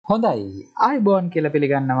හොඳයි ආයිබෝන් කියලා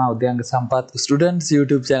පිළිගන්නවා උද්‍යංග සම්පත් ස්ටුඩන්ට්ස්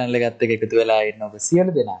YouTube channel එකත් එක්ක එකතු වෙලා ඉන්න ඔබ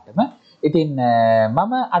සියලු දෙනාටම. ඉතින්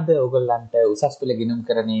මම අද ඔයගොල්ලන්ට උසස් පෙළ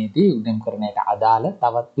ගිණුම්කරණයේදී උග්ගම්කරණයට අදාළ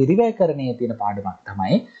තවත් පිරිවැයකරණයේ තියෙන පාඩමක්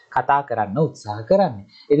තමයි කතා කරන්න උත්සාහ කරන්නේ.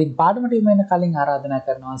 ඉතින් පාඩමට යොමු වෙන කලින් ආරාධනා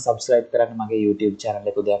කරනවා subscribe කරන්න මගේ YouTube channel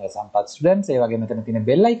එක උද්‍යංග සම්පත් ස්ටුඩන්ට්ස්. ඒ වගේම මෙතන තියෙන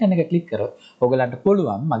bell icon එක click කරොත් ඔයගොල්ලන්ට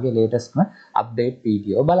පුළුවන් මගේ latest update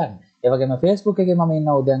video බලන්න. ඒ වගේම Facebook එකේ මම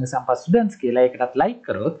ඉන්න උද්‍යංග සම්පත් ස්ටුඩන්ට්ස් කියලා ඒකටත් like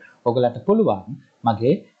කරොත් ඔයගලන්ට පුළුවන්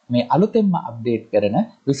මගේ මේ අලුතෙන්ම අප්ඩේට් කරන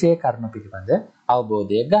විෂය කරුණු පිළිබඳ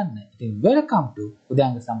අවබෝධය ගන්න. ඉතින් welcome to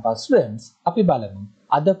උද්‍යංග සම්පත් ස්ටුඩන්ට්ස්. අපි බලමු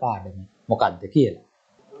අද පාඩම මොකක්ද කියලා.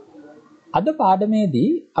 අද පාඩමේදී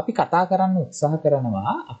අපි කතා කරන්න උත්සාහ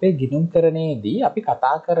කරනවා අපේ ගිණුම්කරණයේදී අපි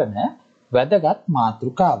කතා කරන වැදගත්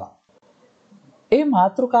මාතෘකාවක්. ඒ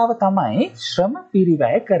මාතෘකාව තමයි ශ්‍රම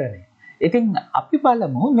පිරිවැයකරණය. ඉතින් අපි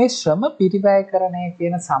බලමු මේ ශ්‍රම පිරිවැයකරණය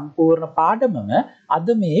කියන සම්පූර්ණ පාඩමම අද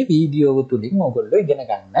මේ වීඩියෝව තුලින් ඔයගොල්ලෝ ඉගෙන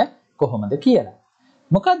ගන්න කොහොමද කියලා.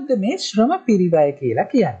 මොකද්ද මේ ශ්‍රම පිරිවැය කියලා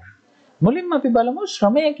කියන්නේ? මුලින්ම අපි බලමු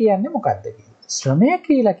ශ්‍රමය කියන්නේ මොකක්ද කියලා. ශ්‍රමය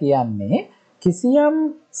කියලා කියන්නේ කිසියම්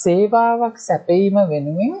සේවාවක් සැපයීම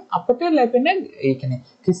වෙනුවෙන් අපට ලැබෙන ඒ කියන්නේ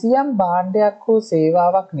කිසියම් භාණ්ඩයක් හෝ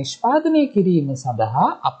සේවාවක් නිෂ්පාදනය කිරීම සඳහා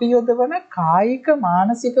අපි යොදවන කායික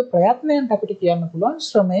මානසික ප්‍රයත්නයන්ට අපිට කියන්න පුළුවන්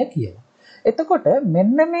ශ්‍රමය කියලා. එතකොට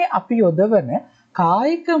මෙන්න මේ අපි යොදවන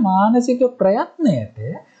කායික මානසික ප්‍රයත්නයට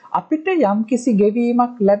අපිට යම්කිසි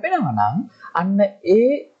ගෙවීමක් ලැබෙනවා නම් අන්න ඒ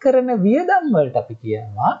කරන වියදම් වලට අපි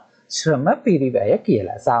කියනවා ශ්‍රම පිරිවැය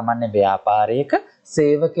කියලා. සාමාන්‍ය ව්‍යාපාරයක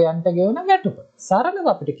සේවකයන්ට ගෙවන වැටුප. සරලව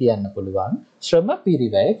අපිට කියන්න පුළුවන් ශ්‍රම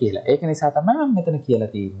පිරිවැය කියලා. ඒක නිසා තමයි මම මෙතන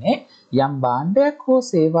කියලා තියෙන්නේ යම් භාණ්ඩයක් හෝ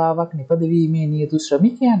සේවාවක් නිපදවීමේ නියුතු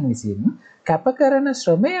ශ්‍රමිකයන් විසින් කැප කරන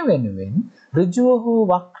ශ්‍රමය වෙනුවෙන් ඍජුව හෝ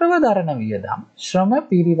වක්‍රව දරන වියදම් ශ්‍රම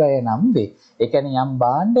පිරිවැය නම් වේ. ඒ කියන්නේ යම්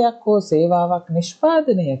භාණ්ඩයක් හෝ සේවාවක්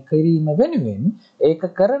නිෂ්පාදනය කිරීම වෙනුවෙන් ඒක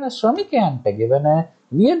කරන ශ්‍රමිකයන්ට ගෙවන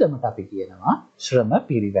වියදමට අපි කියනවා ශ්‍රම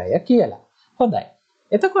පිරිවැය කියලා. හොඳයි.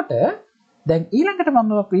 එතකොට දැන් ඊළඟට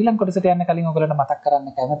මම ඊළඟ කොටසට යන්න කලින් ඔයගලන්ට මතක්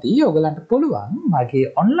කරන්න කැමතියි ඔයගලන්ට පුළුවන්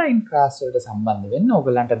මගේ ඔන්ලයින් ක්ලාස් වලට සම්බන්ධ වෙන්න.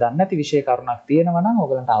 ඔයගලන්ට දන්නේ නැති විෂය කරුණක් තියෙනවා නම්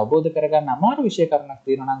ඔයගලන්ට අවබෝධ කරගන්න අමාරු විෂය කරුණක්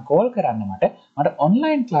තියෙනවා නම් කෝල් කරන්න මට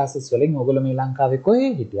ඔන්ලයින් ක්ලාසස් වලින් ඔයගොල්ලෝ මේ ලංකාවේ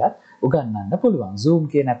කොහේ හිටියත් උගන්වන්න පුළුවන්. Zoom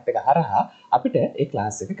කියන app එක හරහා අපිට ඒ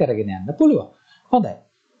ක්ලාස් එක කරගෙන යන්න පුළුවන්. හොඳයි.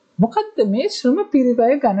 මොකද්ද මේ ශ්‍රම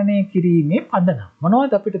පිරිවැය ගණනය කිරීමේ පදනම?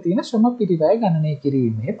 මොනවද අපිට තියෙන ශ්‍රම පිරිවැය ගණනය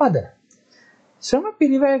කිරීමේ පදනම? ශ්‍රම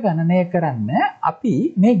පිරිවැය ගණනය කරන්න අපි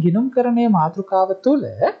මේ ගිණුම්කරණයේ මාතෘකාව තුළ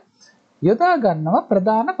යොදා ගන්නවා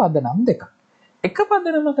ප්‍රධාන පදනම් දෙකක්. එක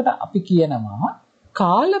පදනමකට අපි කියනවා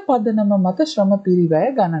කාල පදනම මත ශ්‍රම පිරිවැය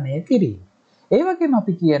ගණනය කිරීම. ඒ වගේම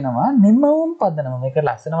අපි කියනවා නිමවුම් පදනම. මේක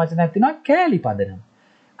ලස්සන වචනයක් තියෙනවා කෑලි පදනම.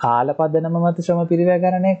 කාල පදනම මත ශ්‍රම පිරිවැය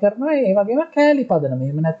ගණනය කරනවා. ඒ වගේම කෑලි පදනම.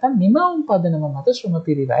 එහෙම නැත්නම් නිමවුම් පදනම මත ශ්‍රම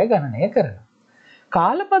පිරිවැය ගණනය කරනවා.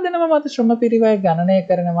 කාල පදනම මත ශ්‍රම පිරිවැය ගණනය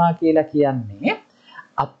කරනවා කියලා කියන්නේ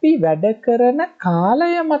අපි වැඩ කරන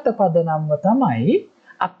කාලය මත පදනම්ව තමයි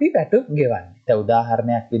අපි වැටුප් ගෙවන්නේ. දැන්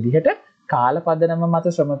උදාහරණයක් විදිහට කාල පදනම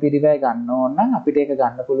මත ශ්‍රම පිරිවැය ගන්න ඕන නම් අපිට ඒක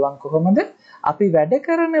ගන්න පුළුවන් කොහොමද? අපි වැඩ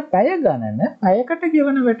කරන පැය ගණන පැයකට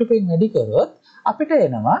ගෙවන වැටුපෙන් වැඩි කරොත් අපිට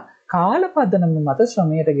එනවා කාල පදනම මත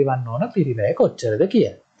ශ්‍රමයට ගෙවන්න ඕන පිරිවැය කොච්චරද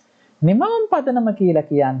කියලා. නිමවුම් පදනම කියලා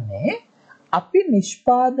කියන්නේ අපි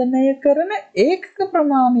නිෂ්පාදනය කරන ඒකක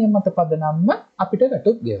ප්‍රමාණය මත පදනම්ම අපිට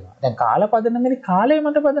වැටුප් ගෙවනවා. දැන් කාල පදනමේදී කාලය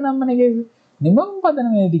මත පදනම්මනේ ගෙවන්නේ. නිමවුම්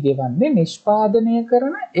පදනමේදී ගෙවන්නේ නිෂ්පාදනය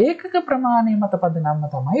කරන ඒකක ප්‍රමාණය මත පදනම්ම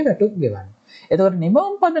තමයි වැටුප් ගෙවන්නේ. එතකොට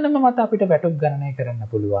නිමවුම් පදනම මත අපිට වැටුප් ගණනය කරන්න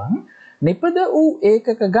පුළුවන්. නිපද වූ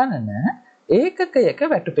ඒකක ගණන ඒකකයක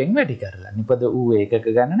වැටුපෙන් වැඩි කරලා. නිපද වූ ඒකක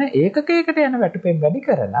ගණන ඒකකයකට යන වැටුපෙන් වැඩි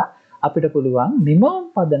කරලා අපිට පුළුවන් නිමවුම්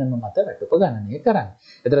පදනම මත වැටුප ගණනය කරන්න.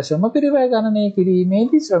 ඒතර ශ්‍රම පිරිවැය ගණනය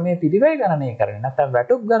කිරීමේදී ශ්‍රමයේ පිරිවැය ගණනය කරන්නේ නැත්නම්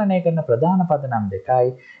වැටුප් ගණනය කරන ප්‍රධාන පදනම් දෙකයි.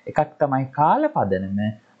 එකක් තමයි කාල පදනම,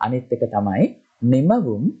 අනිත් එක තමයි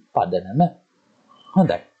නිමවුම් පදනම.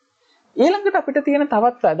 හොඳයි. ඊළඟට අපිට තියෙන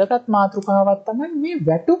තවත් වැදගත් මාතෘකාවක් තමයි මේ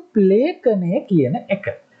වැටුප් ලේඛනය කියන එක.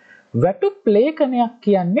 වැටුප් ලේඛනයක්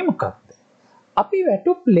කියන්නේ මොකක්ද? අපි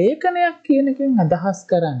වැටුප් ලේඛනයක් කියන එකෙන් අදහස්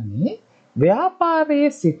කරන්නේ ව්‍යාපාරයේ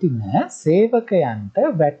සිටින සේවකයන්ට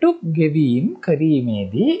වැටුප් ගෙවීම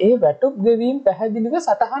කිරීමේදී ඒ වැටුප් ගෙවීම පැහැදිලිව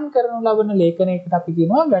සටහන් කරනු ලබන ලේඛනයකට අපි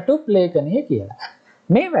කියනවා වැටුප් ලේඛනය කියලා.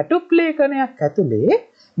 මේ වැටුප් ලේඛනයක් ඇතුලේ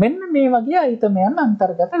මෙන්න මේ වගේ අයිතමයන්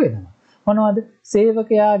අන්තර්ගත වෙනවා. මොනවද?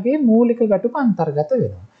 සේවකයාගේ මූලික වැටුප අන්තර්ගත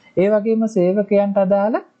වෙනවා. ඒ වගේම සේවකයන්ට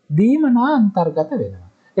අදාළ දීමනා අන්තර්ගත වෙනවා.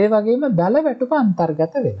 ඒ වගේම දල වැටුප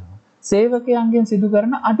අන්තර්ගත වෙනවා. සේවකයන්ගෙන් සිදු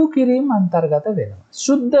කරන අඩු කිරීම අන්තර්ගත වෙනවා.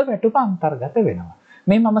 සුද්ධ වැටුප අන්තර්ගත වෙනවා.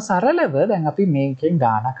 මේ මම සරලව දැන් අපි මේකෙන්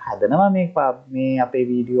ගානක් හදනවා මේ අපේ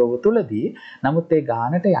වීඩියෝ තුලදී. නමුත් ඒ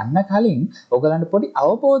ගානට යන්න කලින් ඔයගලන්ට පොඩි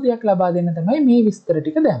අවබෝධයක් ලබා දෙන්න තමයි මේ විස්තර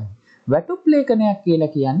ටික දැම්මේ. වැටුප් ලේඛනයක්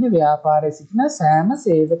කියලා කියන්නේ ව්‍යාපාරයේ සිටින සෑම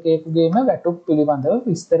සේවකයෙකුගේම වැටුප් පිළිබඳව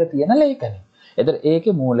විස්තර තියෙන ලේඛනය. එතකොට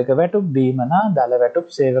ඒකේ මූලික වැටුප්, දීමනා, දල වැටුප්,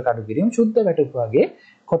 සේවක අඩු කිරීම, ශුද්ධ වැටුප් වගේ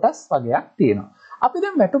කොටස් වගේක් තියෙනවා. අපි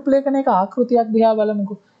දැන් වැටුප් ලේඛනයක ආකෘතියක් දිහා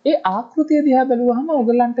බලමුකෝ. ඒ ආකෘතිය දිහා බැලුවහම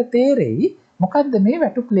ඔයගලන්ට තේරෙයි මොකද්ද මේ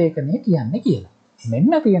වැටුප් ලේඛනය කියන්නේ කියලා.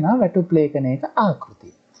 මෙන්න තියෙනවා වැටුප් ලේඛනයක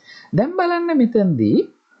ආකෘතිය. දැන් බලන්න මෙතනදී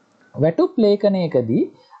වැටුප් ලේඛනයකදී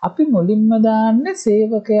අපි මුලින්ම දාන්නේ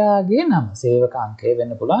සේවකයාගේ නම. සේවක අංකය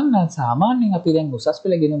වෙන්න පුළුවන්. සාමාන්‍යයෙන් අපි දැන් උසස්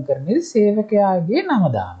පෙළ ගිණුම් කරන්නේ සේවකයාගේ නම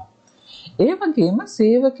දානවා. ඒ වගේම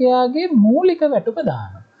සේවකයාගේ මූලික වැටුප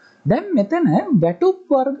දානවා. දැන් මෙතන වැටුප්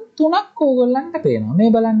වර්ග තුනක් ඕගොල්ලන්ට පේනවා.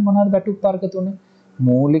 මේ බලන්න මොනවද වැටුප් වර්ග තුන?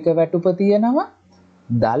 මූලික වැටුප තියෙනවා,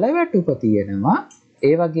 දල වැටුප තියෙනවා,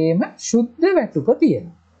 ඒ වගේම ශුද්ධ වැටුප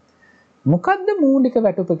තියෙනවා. මොකද්ද මූලික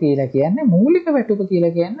වැටුප කියලා කියන්නේ? මූලික වැටුප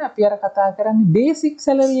කියලා කියන්නේ අපි අර කතා කරන්නේ බේසික්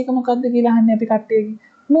සැලරි එක මොකද්ද කියලා අහන්නේ අපි කට්ටියගෙන්.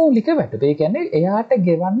 මූලික වැටුප. ඒ කියන්නේ එයාට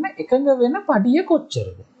ගෙවන්න එකඟ වෙන පඩිය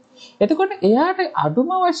කොච්චරද? එතකොට එයාට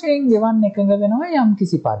අඩුම වශයෙන් ගෙවන්න එකඟ වෙනවා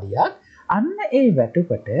යම්කිසි පඩියක්. අන්න ඒ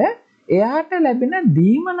වැටුපට එයාට ලැබෙන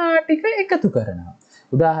දීමනා ටික එකතු කරනවා.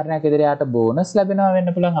 උදාහරණයක් විදිහට එයාට බෝනස් ලැබෙනවා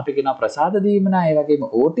වෙන්න පුළුවන්. අපි කියනවා ප්‍රසාද දීමනා. ඒ වගේම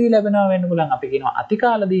OT ලැබෙනවා වෙන්න පුළුවන්. අපි කියනවා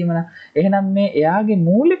අතිකාල දීමනා. එහෙනම් මේ එයාගේ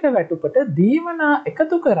මූලික වැටුපට දීමනා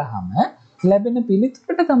එකතු කරාම ලැබෙන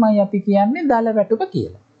පිළිතුරට තමයි අපි කියන්නේ දල වැටුප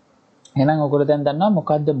කියලා. එහෙනම් ඔයගොල්ලෝ දැන් දන්නවා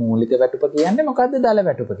මොකද්ද මූලික වැටුප කියන්නේ, මොකද්ද දල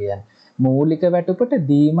වැටුප කියන්නේ. මූලික වැටුපට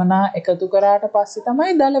දීමනා එකතු කරාට පස්සේ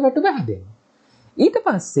තමයි දල වැටුප හැදෙන්නේ. ඊට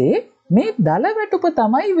පස්සේ මේ දල වැටුප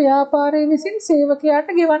තමයි ව්‍යාපාරයේ විසින්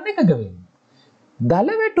සේවකයාට ගෙවන්න එකඟ වෙන්නේ. දල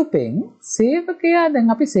වැටුපෙන් සේවකයා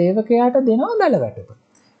දැන් අපි සේවකයාට දෙනවා දල වැටුප.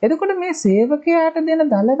 එතකොට මේ සේවකයාට දෙන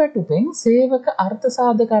දල වැටුපෙන් සේවක අර්ථ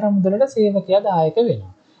සාධක අරමුදලට සේවකයා දායක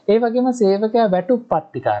වෙනවා. ඒ වගේම සේවකයා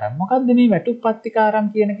වැටුප්පත්තිකාරම්. මොකක්ද මේ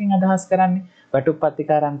වැටුප්පත්තිකාරම් කියන එකෙන් අදහස් කරන්නේ?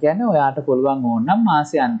 වැටුප්පත්තිකාරම් කියන්නේ ඔයාට පුළුවන් ඕනනම්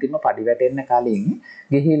මාසේ අන්තිම පඩි වැටෙන්න කලින්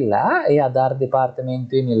ගිහිල්ලා ඒ ආධාර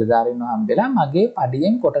දෙපාර්තමේන්තුවේ නිලධාරීන්ව හම්බෙලා මගේ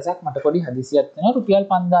පඩියෙන් කොටසක් මට පොඩි හදිසියක් වෙනවා රුපියල්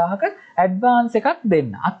 5000ක ඇඩ්වාන්ස් එකක්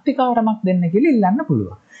දෙන්න. අත්තිකාරමක් දෙන්න කියලා ඉල්ලන්න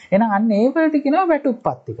පුළුවන්. එහෙනම් අන්න ඒ වලට කියනවා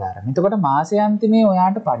වැටුප්පත්තිකාරම්. එතකොට මාසේ අන්තිමේ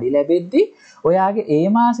ඔයාට පඩි ලැබෙද්දි ඔයාගේ ඒ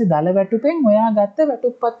මාසේ දල වැටුපෙන් ඔයා ගත්ත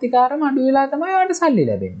වැටුප්පත්තිකාරම අඩු වෙලා තමයි ඔයාට සල්ලි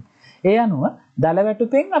ලැබෙන්නේ. ඒ අනුව දල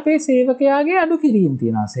වැටුපෙන් අපේ සේවකයාගේ අඩු කිරීම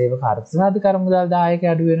තියෙනවා. සේවක අර්ථ සාධක අරමුදල් දායක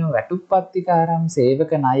අඩු වෙනවා. වැටුප්පත්තිකාරම්,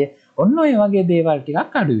 සේවක ණය, ඔන්න ඔය වගේ දේවල්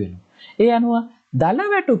ටිකක් අඩු වෙනවා. ඒ අනුව දල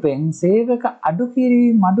වැටුපෙන් සේවක අඩු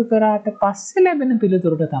කිරීම අඩු කරාට පස්සේ ලැබෙන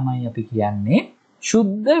පිළිතුරට තමයි අපි කියන්නේ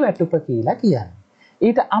ශුද්ධ වැටුප කියලා කියන්නේ.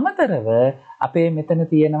 ඊට අමතරව අපේ මෙතන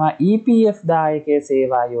තියෙනවා EPF දායකයේ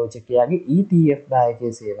සේවා යෝජකයාගේ, ETF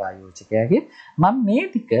දායකයේ සේවා යෝජකයාගේ. මම මේ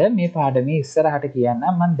ටික මේ පාඩමේ ඉස්සරහට කියන්නම්.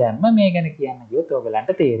 මම දැම්ම මේ ගැන කියන්න ගියොත්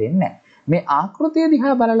ඔයගලන්ට තේරෙන්නේ නැහැ. මේ ආකෘතිය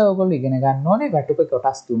දිහා බලලා ඔයගොල්ලෝ ඉගෙන ගන්න ඕනේ වැටුප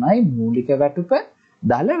කොටස් තුනයි. මූලික වැටුප,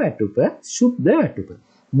 දල වැටුප, ශුද්ධ වැටුප.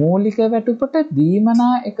 මූලික වැටුපට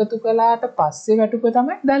දීමනා එකතු කළාට පස්සේ වැටුප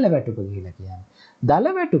තමයි දල වැටුප කියලා කියන්නේ. දල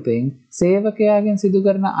වැටුපෙන් සේවකයාගෙන් සිදු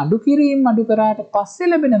කරන අඩු කිරීම අඩු කරාට පස්සේ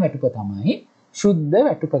ලැබෙන වැටුප තමයි ශුද්ධ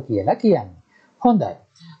වැටුප කියලා කියන්නේ. හොඳයි.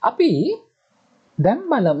 අපි දැන්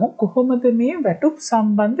බලමු කොහොමද මේ වැටුප්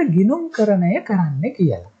සම්බන්ධ ගිණුම්කරණය කරන්නේ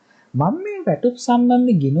කියලා. මම මේ වැටුප්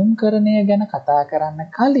සම්බන්ධ ගිණුම්කරණය ගැන කතා කරන්න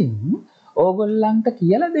කලින් ඕගොල්ලන්ට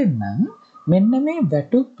කියලා දෙන්නම් මෙන්න මේ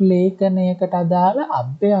වැටුප් ලේඛනයකට අදාළ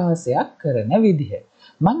අභ්‍යාසයක් කරන විදිහ.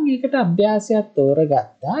 මම ඒකට අභ්‍යාසයක්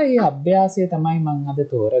තෝරගත්තා. ඒ අභ්‍යාසය තමයි මම අද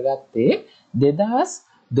තෝරගත්තේ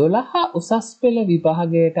 2012 උසස් පෙළ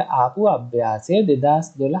විභාගයට ආපු අභ්‍යාසය.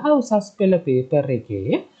 2012 උසස් පෙළ පේපර්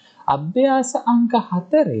එකේ අභ්‍යාස අංක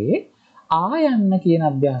 4 ආයන්න කියන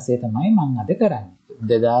අභ්‍යාසය තමයි මම අද කරන්නේ.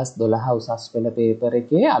 2012 උසස් පෙළ පේපර්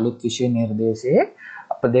එකේ අලුත් විෂය නිර්දේශයේ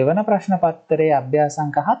දෙවන ප්‍රශ්න පත්‍රයේ අභ්‍යාස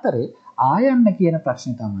අංක 4 ආයන්න කියන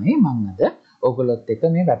ප්‍රශ්නේ තමයි මම අද ඔයගොල්ලොත් එක්ක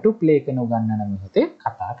මේ වැටුප් ලේඛන උගන්වන මොහොතේ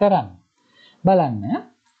කතා කරන්නේ. බලන්න,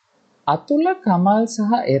 අතුල, කමල්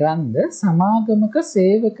සහ එරන්ද සමාගමක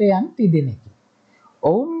සේවකයන් තිදෙනෙකි.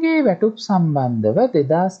 ඔවුන්ගේ වැටුප් සම්බන්ධව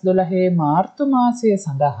 2012 මාර්තු මාසය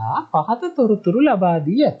සඳහා පහත තොරතුරු ලබා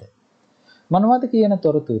දී ඇත. මොනවද කියන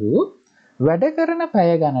තොරතුරු? වැඩ කරන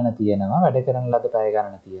පැය ගණන තියෙනවා, වැඩ කරන ලද පැය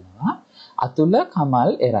ගණන තියෙනවා. අතුල,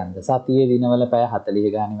 කමල්, එරන්ද සතියේ දිනවල පැය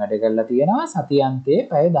 40 ගානේ වැඩ කරලා තියෙනවා. සතියන්තයේ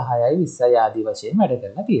පැය 10යි 20යි ආදී වශයෙන් වැඩ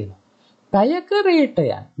කරලා තියෙනවා. පැයක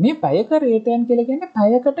රේටයන්. මේ පැයක රේටයන් කියලා කියන්නේ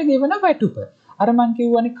පැයකට ගෙවන වැටුප. අර මං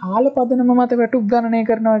කියවනේ කාලපදනම මත වැටුප් ගණනය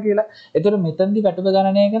කරනවා කියලා. ඒතර මෙතනදී වැටුප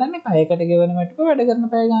ගණනය කරන්නේ පැයකට ගෙවන වැටුප වැඩ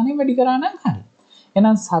කරන පැය ගානේ වැඩි කරා නම් හරි.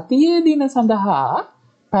 එහෙනම් සතියේ දින සඳහා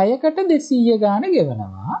පැයකට 200 ගාණ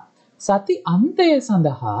ගෙවනවා. සති අන්තය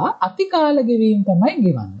සඳහා අතිකාල ගෙවීම තමයි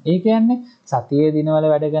ගෙවන්නේ. ඒ කියන්නේ සතියේ දිනවල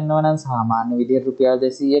වැඩ කරනවා නම් සාමාන්‍ය විදියට රුපියල්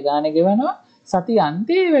 200 ගාණ ගෙවනවා. සති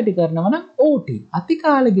අන්තයේ වැඩ කරනවා නම් OT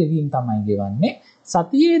අතිකාල ගෙවීම තමයි ගෙවන්නේ.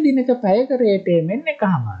 සතියේ දිනක පැයක රේටේ මෙන්න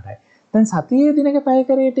එකමාරයි. දැන් සතියේ දිනක පැයක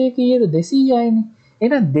රේටේ කීයද 200යිනේ.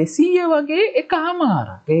 එහෙනම් 200 වගේ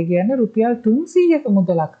එකමාරක්. ඒ කියන්නේ රුපියල් 300ක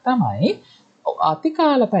මුදලක් තමයි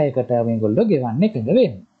අතිකාල පැයකට මේගොල්ලෝ ගෙවන්න එකඟ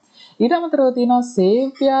වෙන්නේ. ඊට අමතරව තියෙනවා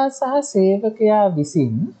සේවකයා සහ සේවකයා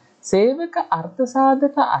විසින් සේවක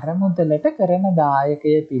අර්ථසාධක අරමුදලට කරන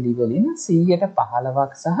දායකය පිළිවෙලින් 115ක්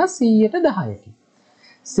සහ 110කි.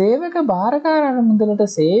 සේවක භාරකාර අරමුදලට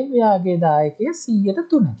සේවකයාගේ දායකය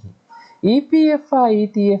 103කි. EPF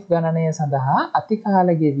ETF ගණනය සඳහා අතිකාල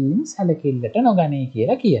ගෙවීම් සැලකිල්ලට නොගනී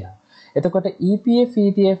කියලා කියනවා. එතකොට EPF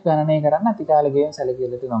ETF ගණනය කරන්න අතිකාල ගෙවීම්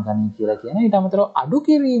සැලකිල්ලට නොගනී කියලා කියන. ඊට අමතරව අඩු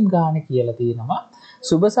කිරීම ගාණ කියලා තියෙනවා.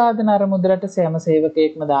 සුබ සාධන අරමුදලට සෑම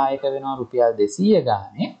සේවකයෙක්ම දායක වෙනවා රුපියල් 200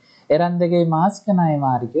 ගානේ. එරන්දගේ මාසික ණය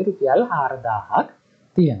වාරිකය රුපියල් 4000ක්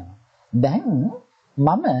තියෙනවා. දැන්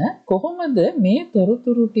මම කොහොමද මේ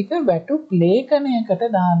තොරතුරු ටික වැටුප් ලේඛනයකට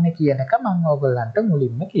දාන්නේ කියන එක මම ඔයගොල්ලන්ට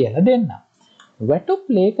මුලින්ම කියලා දෙන්නම්. වැටුප්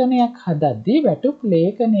ලේඛනයක් හදද්දී වැටුප්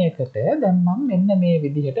ලේඛනයකට දැන් මම මෙන්න මේ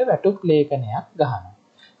විදිහට වැටුප් ලේඛනයක් ගහනවා.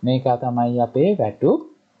 මේක තමයි අපේ වැටුප්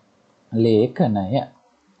ලේඛනය.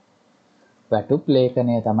 වැටුප්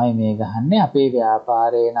ලේඛනය තමයි මේ ගහන්නේ. අපේ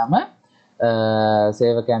ව්‍යාපාරයේ නම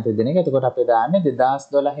සේවකයන්ට දෙන එක. එතකොට අපි දාන්නේ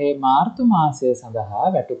 2012 මාර්තු මාසය සඳහා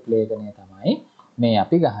වැටුප් ලේඛනය තමයි මේ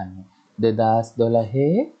අපි ගහන්නේ.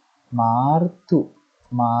 2012 මාර්තු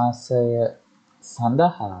මාසය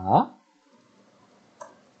සඳහා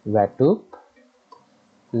වැටුප්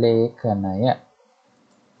ලේඛනය.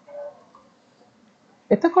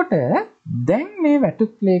 එතකොට දැන් මේ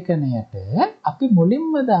වැටුප් ලේඛනයට අපි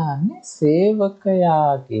මුලින්ම දාන්නේ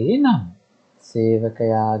සේවකයාගේ නම.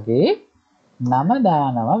 සේවකයාගේ නම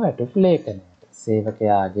දානවා වැටුප් ලේඛනයට.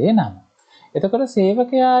 සේවකයාගේ නම. එතකොට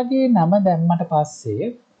සේවකයාගේ නම දැම්මට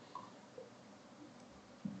පස්සේ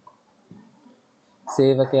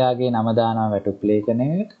සේවකයාගේ නම දානවා වැටුප්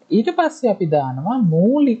ලේඛනයට. ඊට පස්සේ අපි දානවා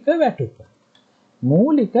මූලික වැටුප.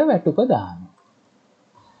 මූලික වැටුප දානවා.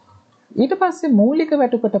 ඊට පස්සේ මූලික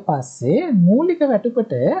වැටුපට පස්සේ මූලික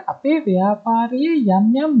වැටුපට අපේ ව්‍යාපාරයේ යම්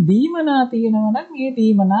යම් දීමනා තියෙනවා නම් මේ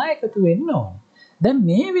දීමනා එකතු වෙන්න ඕන. දැන්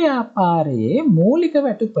මේ ව්‍යාපාරයේ මූලික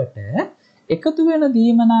වැටුපට එකතු වෙන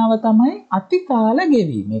දීමනාව තමයි අතිකාල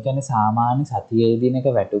ගෙවීම. ඒ කියන්නේ සාමාන්‍ය සතියේ දිනක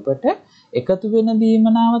වැටුපට එකතු වෙන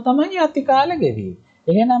දීමනාව තමයි අතිකාල ගෙවීම.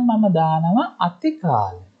 එහෙනම් මම දානවා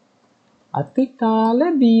අතිකාල. අතිකාල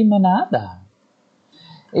දීමනා දානවා.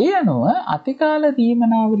 ඒ අනුව අතිකාල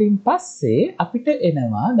දීමනා වලින් පස්සේ අපිට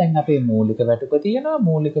එනවා දැන් අපේ මූලික වැටුප තියෙනවා.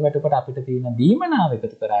 මූලික වැටුපට අපිට තියෙන දීමනාව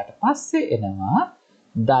එකතු කරාට පස්සේ එනවා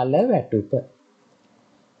දල වැටුප.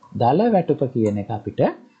 දල වැටුප කියන එක අපිට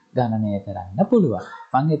ගණනය කරන්න පුළුවන්.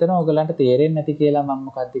 මම හිතනවා ඔයගලන්ට තේරෙන්නේ නැති කියලා මම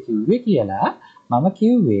මොකද්ද කිව්වේ කියලා. මම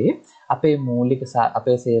කිව්වේ අපේ මූලික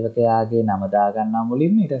අපේ සේවකයාගේ නම දාගන්නවා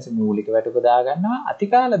මුලින්ම. ඊට පස්සේ මූලික වැටුප දාගන්නවා.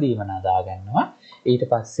 අතිකාල දීමනා දාගන්නවා. ඊට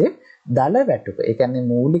පස්සේ දල වැටුප. ඒ කියන්නේ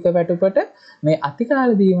මූලික වැටුපට මේ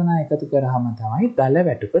අතිකාල දීමනා එකතු කරාම තමයි දල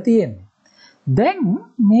වැටුප තියෙන්නේ. දැන්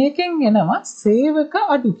මේකෙන් එනවා සේවක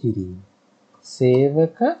අඩු කිරීම.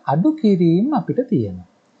 සේවක අඩු කිරීම අපිට තියෙනවා.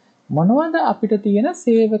 මොනවද අපිට තියෙන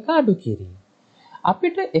සේවක අඩු කිරීම?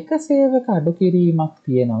 අපිට එක සේවක අඩු කිරීමක්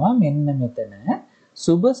තියෙනවා මෙන්න මෙතන.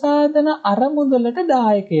 සුබ සාධන අරමුදලට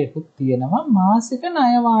දායකයෙකුත් තියෙනවා. මාසික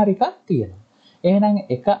ණය වාරිකක් තියෙනවා. එහෙනම්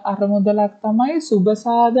එක අරමුදලක් තමයි සුබ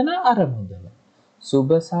සාධන අරමුදල. සුබ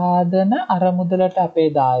සාධන අරමුදලට අපේ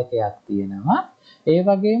දායකයක් තියෙනවා. ඒ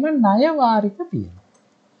වගේම ණය වාරික තියෙනවා.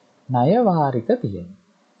 ණය වාරික තියෙනවා.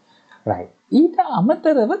 right. ඊට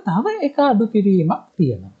අමතරව තව එක අඩු කිරීමක්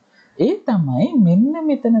තියෙනවා. ඒ තමයි මෙන්න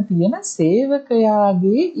මෙතන තියෙන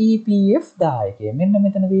සේවකයාගේ EPF දායකය. මෙන්න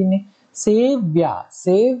මෙතන තියෙන්නේ සේව්‍යා.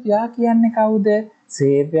 සේව්‍යා කියන්නේ කවුද?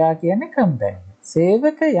 සේව්‍යා කියන්නේ කම්පැනි.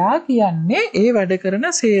 සේවකයා කියන්නේ ඒ වැඩ කරන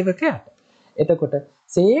සේවකයාට. එතකොට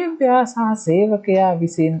සේව්‍යා සහ සේවකයා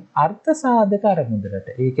විසින් අර්ථ සාධක අරමුදලට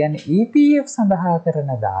ඒ කියන්නේ EPF සඳහා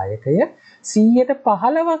කරන දායකය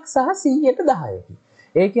 115ක් සහ 110කි.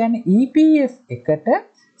 ඒ කියන්නේ EPF එකට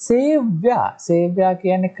සේව්‍යා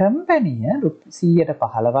කියන්නේ කම්පැනිය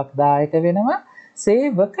 115ක් දායක වෙනවා.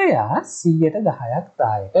 සේවකයා 110ක්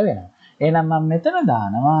දායක වෙනවා. එහෙනම් මම මෙතන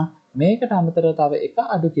දානවා මේකට අමතරව තව එක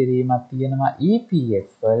අඩු කිරීමක් තියෙනවා. EPF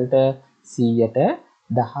වලට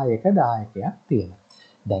 110ක දායකයක් තියෙනවා.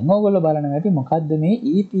 දැන් ඕගොල්ලෝ බලනවා ඇති මොකද්ද මේ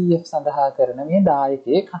EPF සඳහා කරන මේ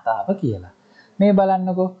දායකයේ කතාව කියලා. මේ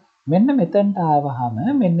බලන්නකෝ මෙන්න මෙතනට ආවහම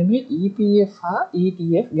මෙන්න මේ EPF හා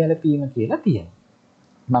ETF ගැලපීම කියලා තියෙනවා.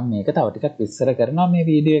 මම මේක තව ටිකක් විස්තර කරනවා මේ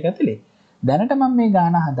වීඩියෝ එක ඇතුලේ. දැනට මම මේ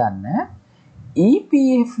ගාන හදන්න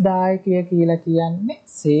EPF දායකය කියලා කියන්නේ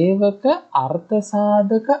සේවක අර්ථ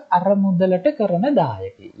සාධක අරමුදලට කරන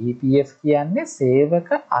දායකය. EPF කියන්නේ සේවක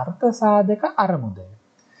අර්ථ සාධක අරමුදල.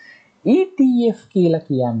 ETF කියලා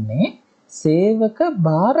කියන්නේ සේවක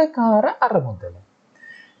භාරකාර අරමුදල.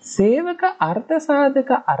 සේවක අර්ථ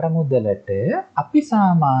සාධක අරමුදලට අපි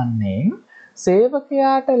සාමාන්‍යයෙන්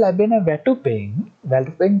සේවකයාට ලැබෙන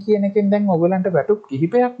වැටුපෙන් කියන එකෙන් දැන් ඔයගලන්ට වැටුප්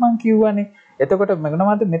කිහිපයක් මම කිව්වනේ. එතකොට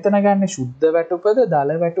මොනවද මෙතන ගන්න ශුද්ධ වැටුපද,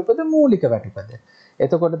 දල වැටුපද, මූලික වැටුපද?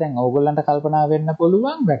 එතකොට දැන් ඔයගලන්ට කල්පනා වෙන්න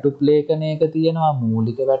පුළුවන් වැටුප් ලේඛනයක තියෙනවා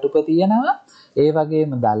මූලික වැටුප තියෙනවා, ඒ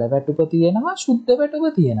වගේම දල වැටුප තියෙනවා, ශුද්ධ වැටුප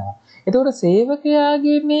තියෙනවා. එතකොට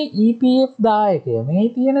සේවකයාගේ මේ EPF දායකය, මේ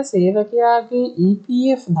තියෙන සේවකයාගේ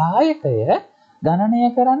EPF දායකය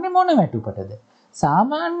ගණනය කරන්නේ මොන වැටුපටද?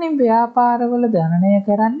 සාමාන්‍යයෙන් ව්‍යාපාරවල ගණනය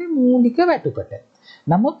කරන්නේ මූලික වැටුපට.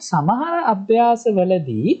 නමුත් සමහර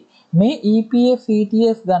අභ්‍යාසවලදී මේ EPF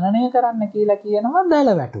ETF ගණනය කරන්න කියලා කියනවා දල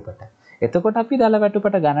වැටුපට. එතකොට අපි දල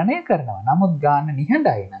වැටුපට ගණනය කරනවා. නමුත් ගාන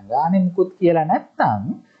නිහඬයි නම් ගානේ මුකුත් කියලා නැත්නම්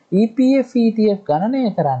EPF ETF ගණනය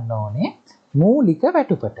කරන්න ඕනේ මූලික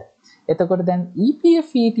වැටුපට. එතකොට දැන්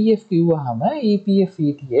EPF ETF කිව්වහම EPF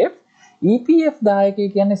ETF EPF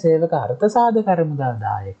දායකය කියන්නේ සේවක අර්ථ සාධක අරමුදල්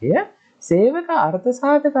දායකය. සේවක අර්ථ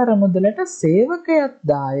සාධක අරමුදලට සේවකයාත්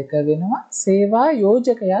දායක වෙනවා, සේවා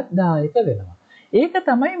යෝජකයාත් දායක වෙනවා. ඒක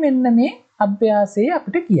තමයි මෙන්න මේ අභ්‍යාසයේ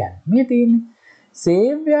අපිට කියන්නේ. මේ තියෙන්නේ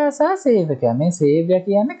සේව්‍යයා සහ සේවකයා. මේ සේව්‍යයා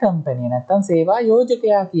කියන්නේ කම්පැනි නැත්නම් සේවා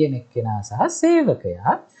යෝජකයා කියන එක්කෙනා සහ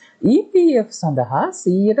සේවකයා EPF සඳහා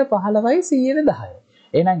 115යි 110යි.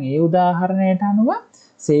 එහෙනම් ඒ උදාහරණයට අනුව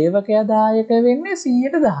සේවකයා දායක වෙන්නේ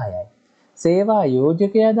 110යි. සේවා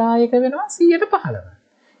යෝජකයා දායක වෙනවා 115යි.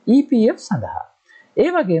 EPF සඳහා. ඒ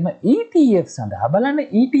වගේම ETF සඳහා බලන්න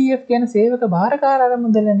ETF කියන්නේ සේවක භාරකාර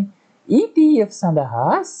අරමුදලනේ. ETF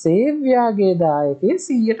සඳහා සේව්‍යයාගේ දායකයේ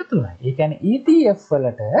 103යි. ඒ කියන්නේ ETF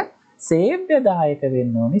වලට සේව්‍ය දායක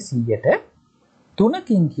වෙන්න ඕනේ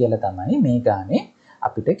 103කින් කියලා තමයි මේ ගානේ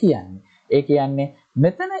අපිට කියන්නේ. ඒ කියන්නේ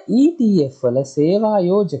මෙතන ETF වල සේවා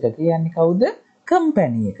යෝජක කියන්නේ කවුද?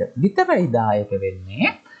 කම්පැනි එක විතරයි දායක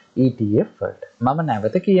වෙන්නේ ETF වලට. මම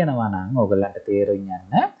නැවත කියනවා නම් ඔයගලන්ට තේරුම්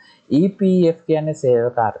යන්න EPF කියන්නේ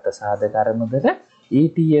සේවක අර්ථ සාධක අරමුදල,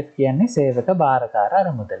 ETF කියන්නේ සේවක භාරකාර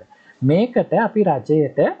අරමුදල. මේකට අපි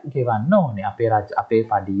රජයට ගෙවන්න ඕනේ. අපේ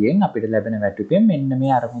පඩියෙන් අපිට ලැබෙන වැටුපෙන් මෙන්න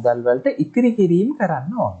මේ අරමුදල් වලට ඉතිරි කිරීම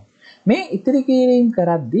කරන්න ඕනේ. මේ ඉතිරි කිරීම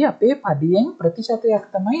කරද්දී අපේ පඩියෙන්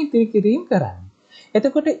ප්‍රතිශතයක් තමයි ඉතිරි කිරීම කරන්නේ.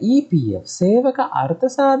 එතකොට EPF සේවක අර්ථ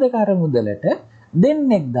සාධක අරමුදලට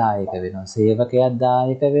දෙන්නෙක් දායක වෙනවා. සේවකයාත්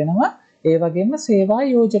දායක වෙනවා, ඒ වගේම සේවා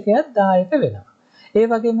යෝජකයාත් දායක වෙනවා. ඒ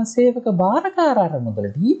වගේම සේවක භාරකාර අරමුදල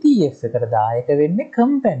ETF එකට දායක වෙන්නේ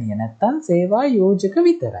කම්පැනි නැත්නම් සේවා යෝජක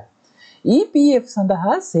විතරයි. EPF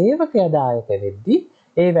සඳහා සේවකයා දායක වෙද්දී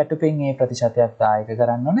ඒ වැටුපෙන් ඒ ප්‍රතිශතයක් දායක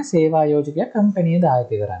කරන්න ඕනේ, සේවා යෝජකයා කම්පැනිය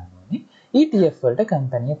දායක කරන්න ඕනේ. ETF වලට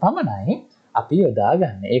කම්පැනිය පමණයි අපි යොදා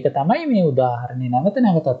ගන්න. ඒක තමයි මේ උදාහරණේ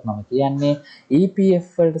නැවතත් මම කියන්නේ. EPF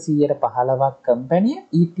වලට 115ක් කම්පැනිය,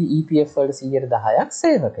 EPF වලට 110ක්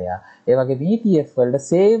සේවකයා. ඒ වගේම ETF වලට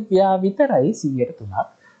සේව්‍යයා විතරයි 103ක්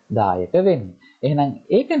දායක වෙන්නේ. එහෙනම්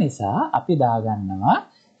ඒක නිසා අපි දාගන්නවා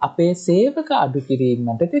අපේ සේවක අඩු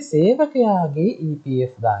කිරීමට සේවකයාගේ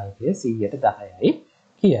EPF දායකය 110යි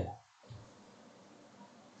කියලා.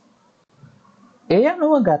 ඒ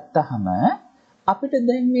අනුව ගත්තහම අපිට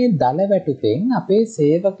දැන් මේ දල වැටුපෙන් අපේ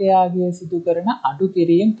සේවකයාගේ සිදු කරන අඩු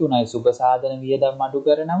කිරීම තුනයි. සුබ සාධන වියදම් අඩු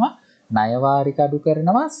කරනවා, ණය වාරික අඩු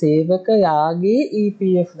කරනවා, සේවකයාගේ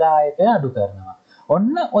EPF දායකය අඩු කරනවා.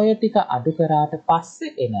 ඔන්න ඔය ටික අඩු කරාට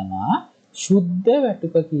පස්සේ එනවා ශුද්ධ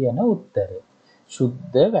වැටුප කියන උත්තරය.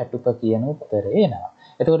 ශුද්ධ වැටුප කියන උත්තරේ එනවා.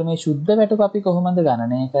 එතකොට මේ ශුද්ධ වැටුප අපි කොහොමද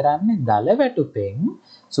ගණනය කරන්නේ? දල වැටුපෙන්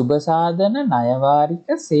සුබ සාධන ණය වාරික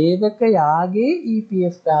සේවකයාගේ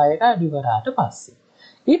EPF දායක අඩු කරාට පස්සේ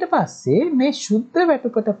ඊට පස්සේ මේ ශුද්ධ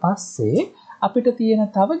වැටුපට පස්සේ අපිට තියෙන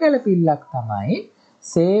තව ගැළපිල්ලක් තමයි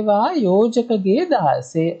සේවා යෝජකගේ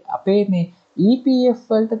අපේ මේ EPF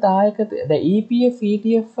වලට දායක EPF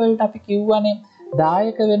ETF වලට අපි කිව්වනේ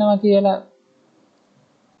දායක වෙනවා කියලා.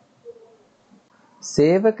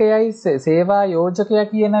 සේවකයයි සේවා යෝජකයා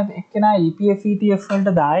කියන එක්කෙනා EPF ETF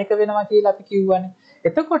වලට දායක වෙනවා කියලා අපි කිව්වනේ.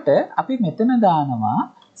 එතකොට අපි මෙතන දානවා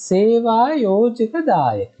සේවා යෝජක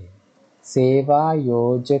දායකය. සේවා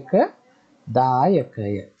යෝජක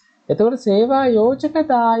දායකය. එතකොට සේවා යෝජක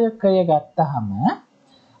දායකය ගත්තහම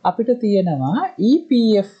අපිට තියෙනවා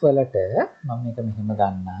EPF වලට මම මේක මෙහෙම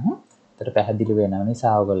ගන්නම්. ඒතර පැහැදිලි වෙනව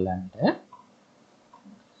නිසා ඔයගොල්ලන්ට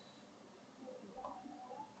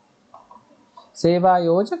සේවා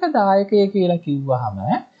යෝජක දායකය කියලා කිව්වහම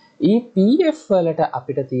EPF වලට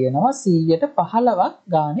අපිට තියෙනවා 115ක්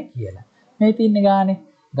ගානේ කියලා. මේ තින්නේ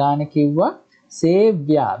ගානේ කිව්වා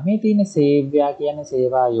සේව්‍යා. මේ තින්නේ සේව්‍යා කියන්නේ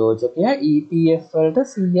සේවා යෝජකයා EPF වලට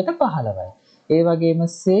 115යි. ඒ වගේම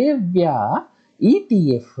සේව්‍යා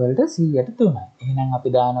ETF වලට 103යි. එහෙනම්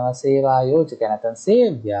අපි දානවා සේවා යෝජක නැත්නම්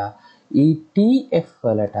සේව්‍යා ETF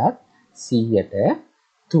වලටත්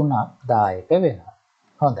 103ක් දායක වෙනවා.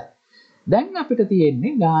 හොඳයි. දැන් අපිට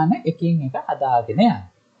තියෙන්නේ ගාන එකින් එක හදාගෙන යන්න.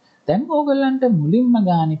 දැන් ඕගොල්ලන්ට මුලින්ම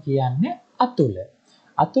ගාන කියන්නේ අතුල.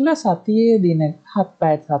 අතුල සතියේ දින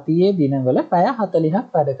 7 සතියේ දිනවල පැය 40ක්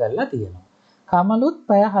වැඩ කරලා තියෙනවා. කමලුත්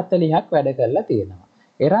පැය 40ක් වැඩ කරලා තියෙනවා.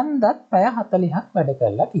 එරන්දත් පැය 40ක් වැඩ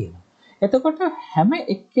කරලා තියෙනවා. එතකොට හැම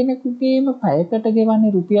එක්කෙනෙකුගේම පැයකට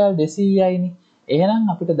ගෙවන්නේ රුපියල් 200යිනේ. එහෙනම්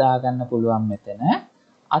අපිට දාගන්න පුළුවන් මෙතන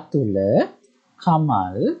අතුල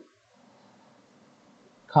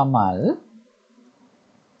කමල්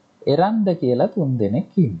එරන්ද කියලා 3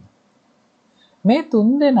 දෙනෙක් ඉන්නවා. මේ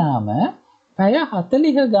 3 දෙනාම පැය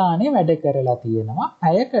 40 ගානේ වැඩ කරලා තියෙනවා.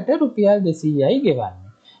 පැයකට රුපියල් 200යි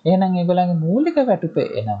ගෙවන්නේ. එහෙනම් ඒගොල්ලන්ගේ මූලික වැටුප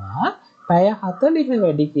එනවා පැය 40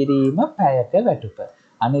 වැඩි කිරීම පැයක වැටුප.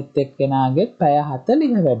 අනිත් එක්කෙනාගේ පැය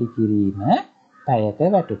 40 වැඩි කිරීම පැයක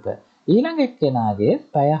වැටුප. ඊළඟ එක්කෙනාගේ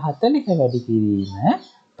පැය 40 වැඩි කිරීම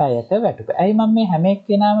පැයක වැටුප. ඇයි මම මේ හැම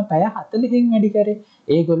එක්කෙනාම පැය 40කින් වැඩි කරේ?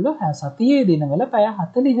 ඒගොල්ලෝ සතියේ දිනවල පැය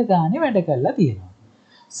 40 ගානේ වැඩ කරලා තියෙනවා.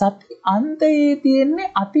 සති අන්තයේ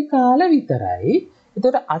තියෙන්නේ අතිකාල විතරයි.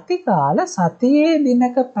 ඒතකොට අතිකාල සතියේ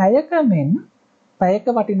දිනක පැයක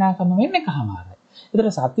වටිනාකම වෙන්නේ එකමාරයි.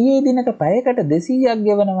 ඒතකොට සතියේ දිනක පැයකට 200ක්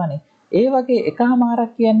ගෙවනවනේ. ඒ වගේ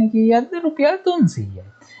එකමාරක් කියන්නේ කීයක්ද? රුපියල් 300යි.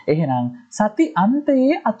 එහෙනම් සති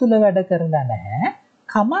අන්තයේ අතුල වැඩ කරලා නැහැ.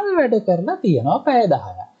 කමල් වැඩ කරලා තියෙනවා පැය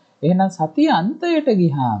 10ක්. එහෙනම් සති අන්තයට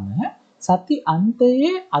ගියාම සති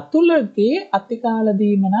අන්තයේ අතුලගේ අතිකාල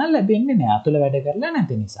දීමනා ලැබෙන්නේ නැහැ. අතුල වැඩ කරලා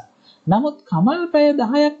නැති නිසා. නමුත් කමල් පැය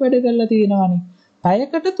 10ක් වැඩ කරලා තියෙනවානේ.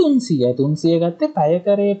 පැයකට 300යි. 300 ගත්තේ පැයක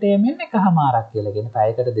රේටයෙන් එකමාරක් කියලාගෙන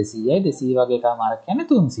පැයකට 200යි 200 වගේ එකමාරක් කියන්නේ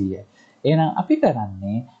 300යි. එහෙනම් අපි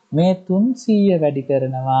කරන්නේ මේ 300 වැඩි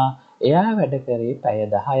කරනවා. එයා වැඩ කරේ පැය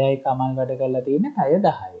 10යි කමල් වැඩ කරලා තියෙන්නේ පැය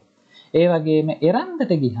 10යි. ඒ වගේම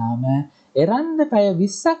එරන්දට ගියාම එරන්ද පැය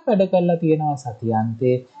 20ක් වැඩ කරලා තියෙනවා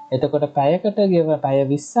සතියන්තේ. එතකොට පැයකට පැය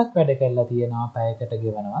 20ක් වැඩ කරලා තියෙනවා පැයකට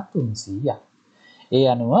ගෙවනවා 300ක්. ඒ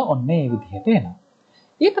අනුව ඔන්න ඒ විදිහට එනවා.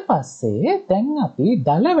 ඊට පස්සේ දැන් අපි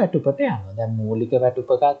දල වැටුපට යනවා. දැන් මූලික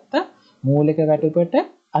වැටුප ගත්තා. මූලික වැටුපට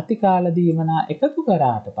අතිකාල දීමනා එකතු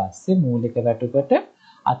කරාට පස්සේ මූලික වැටුපට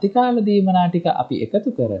අතිකාල දීමනා ටික අපි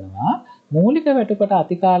එකතු කරනවා. මූලික වැටුපට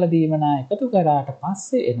අතිකාල දීමනා එකතු කරාට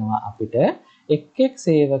පස්සේ එනවා අපිට එක්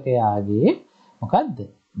සේවකයාගේ මොකද්ද?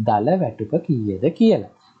 දල වැටුප කීයද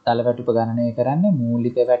කියලා. දල වැටුප ගණනය කරන්නේ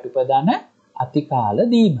මූලික වැටුප ධන අතිකාල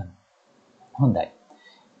දීමන. හොඳයි.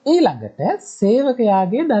 ඊළඟට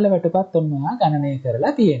සේවකයාගේ දල වැටුපත් ඔන්නවා ගණනය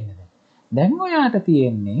කරලා තියෙන්නේ. දැන් ඔයාට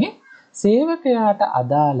තියෙන්නේ සේවකයාට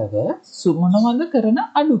අදාළව මොනවද කරන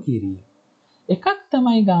අඩු කිරීම. එකක්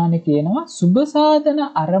තමයි ගානේ කියනවා සුබ සාධන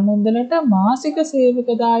අරමුදලට මාසික සේවක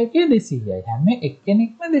දායකය 200යි. හැම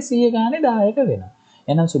එක්කෙනෙක්ම 200 ගානේ දායක වෙනවා.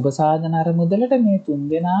 එහෙනම් සුබ සාධන අරමුදලට මේ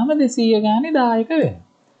 3 දෙනාම 200 ගානේ දායක වෙනවා.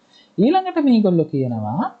 ඊළඟට මේගොල්ලෝ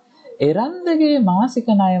කියනවා එරන්දගේ මාසික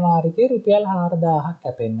ණය වාරිකේ රුපියල් 4000ක්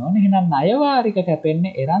කැපෙන්න ඕනේ. එහෙනම් ණය වාරික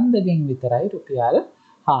කැපෙන්නේ එරන්දගෙන් විතරයි රුපියල්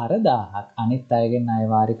 4000ක්. අනිත් අයගෙන් ණය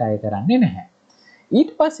වාරික අය කරන්නේ නැහැ.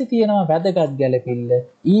 ඊට පස්සේ තියෙනවා වැදගත් ගැළපිල්ල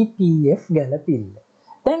EPF ගැළපිල්ල.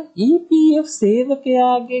 දැන් EPF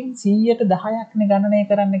සේවකයාගෙන් 110ක් නේ ගණනය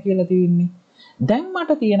කරන්න කියලා තියෙන්නේ. දැන්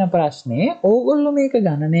මට තියෙන ප්‍රශ්නේ ඕගොල්ලෝ මේක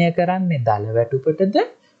ගණනය කරන්නේ දල වැටුපටද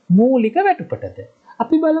මූලික වැටුපටද?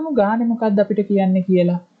 අපි බලමු ගානේ මොකක්ද අපිට කියන්නේ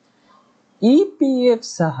කියලා. EPF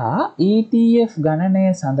සහ ETF ගණනය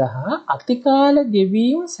සඳහා අතිකාල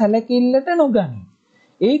ගෙවීම් සැලකිල්ලට නොගනී.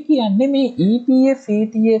 ඒ කියන්නේ මේ EPF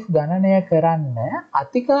ETF ගණනය කරන්න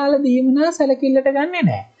අතිකාල දීමනා සැලකිල්ලට ගන්නෙ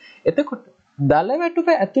නැහැ. එතකොට දල වැටුප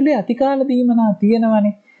ඇතුලේ අතිකාල දීමනා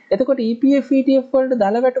තියෙනවනේ. එතකොට EPF ETF වලට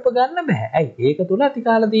දල වැටුප ගන්න බෑ. ඇයි? ඒක තුල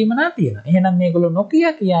අතිකාල දීමනා තියෙනවා. එහෙනම් මේගොල්ලෝ නොකිය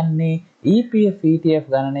කියන්නේ EPF ETF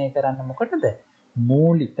ගණනය කරන්න මොකටද?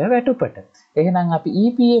 මූලික වැටුපට. එහෙනම් අපි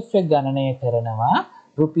EPF එක ගණනය කරනවා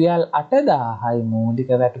රුපියල් 8000යි මූලික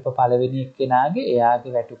වැටුප පළවෙනි එක්කෙනාගේ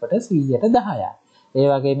එයාගේ වැටුපට 110යි. ඒ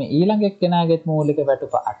වගේම ඊළඟ එක්කෙනාගේත් මූලික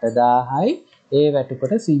වැටුප 8000යි ඒ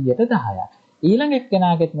වැටුපට 110යි. ඊළඟ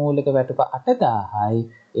එක්කෙනාගේත් මූලික වැටුප 8000යි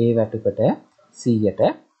ඒ වැටුපට 110ක්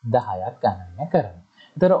ගණනය කරනවා.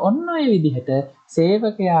 ඒතර ඔන්න ඔය විදිහට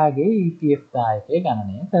සේවකයාගේ EPF දායකය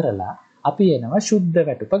ගණනය කරලා අපි එනවා සුද්ධ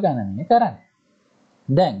වැටුප ගණනය කරන්න.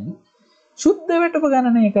 දැන් සුද්ධ වැටුප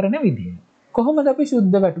ගණනය කරන විදිය. කොහොමද අපි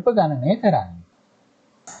ශුද්ධ වැටුප ගණනය කරන්නේ?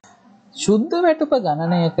 ශුද්ධ වැටුප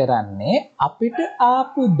ගණනය කරන්නේ අපිට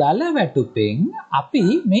ආපු දල වැටුපෙන් අපි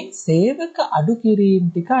මේ සේවක අඩු කිරීම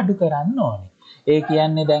ටික අඩු කරන්න ඕනේ. ඒ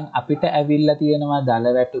කියන්නේ දැන් අපිට ඇවිල්ලා තියෙනවා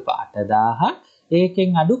දල වැටුප 8000ක්.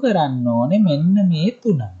 ඒකෙන් අඩු කරන්න ඕනේ මෙන්න මේ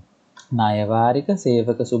තුනම. ණය වාරික,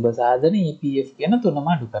 සේවක සුබ සාධන, EPF කියන තුනම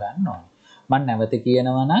අඩු කරන්න ඕනේ. මම නැවත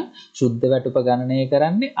කියනවා නම් ශුද්ධ වැටුප ගණනය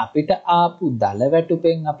කරන්නේ අපිට ආපු දල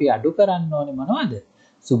වැටුපෙන් අපි අඩු කරන්න ඕනේ මොනවද?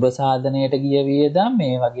 සුබ සාධනයට ගිය වියදම්,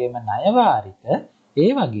 මේ වගේම ණය වාරික,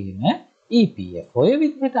 ඒ වගේම EPF. ඔය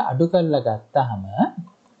විදිහට අඩු කරලා ගත්තාම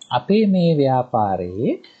අපේ මේ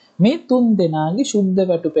ව්‍යාපාරයේ මේ තුන් දෙනාගේ ශුද්ධ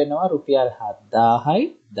වැටුප වෙනවා රුපියල් 7000යි,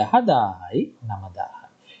 10000යි, 9000යි.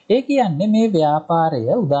 ඒ කියන්නේ මේ ව්‍යාපාරය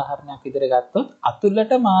උදාහරණයක් විදිහට ගත්තොත්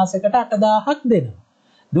අතුලට මාසෙකට 8000ක් දෙනවා.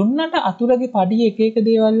 දුන්නට අතුලගේ පඩි එක එක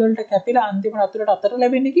දේවල් වලට කැපිලා අන්තිමට අතුලට අතර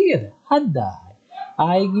ලැබෙන්නේ කීයද? 7000යි.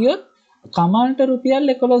 ආයි ගියොත් කමාල්ට රුපියල්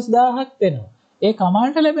 11000ක් වෙනවා. ඒ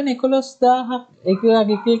කමාල්ට ලැබෙන 11000ක්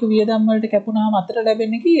එක එක වියදම් වලට කැපුණාම අතර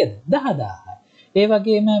ලැබෙන්නේ කීයද? 10000යි. ඒ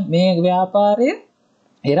වගේම මේ ව්‍යාපාරය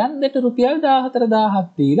එරන්දට රුපියල් 14000ක්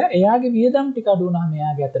දීලා එයාගේ වියදම් ටික අඩු වුණාම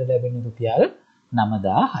එයාගේ අතර ලැබෙන්නේ රුපියල්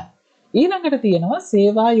 9000යි. ඊළඟට තියෙනවා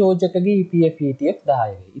සේවා යෝජකගේ EPF ETF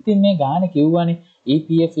 10යි. ඉතින් මේ ගාණ කිව්වනේ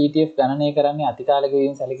EPF ETF ගණනය කරන්නේ අතිකාල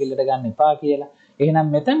ගෙවීම් සැලකිල්ලට ගන්න එපා කියලා. එහෙනම්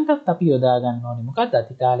මෙතනටත් අපි යොදා ගන්න ඕනේ මොකක්ද?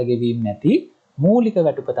 අතිකාල ගෙවීම් නැති මූලික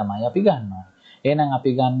වැටුප තමයි අපි ගන්න ඕනේ. එහෙනම්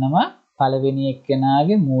අපි ගන්නවා පළවෙනි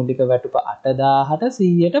එක්කෙනාගේ මූලික වැටුප 8000ට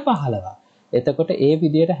 100ට 15. එතකොට ඒ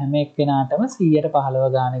විදිහට හැම එක්කෙනාටම 100ට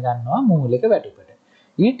 15 ගාණ ගන්නවා මූලික වැටුපට.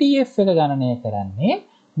 ETF එක ගණනය කරන්නේ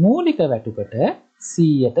මූලික වැටුපට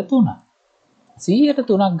 100ට 3. 100ට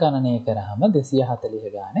 3ක් ගණනය කරාම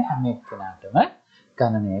 240 ගාණ හැම එක්කෙනාටම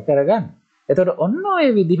ගණනය කරගන්න. එතකොට ඔන්න ඔය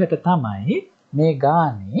විදිහට තමයි මේ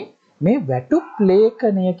ගානේ මේ වැටුප්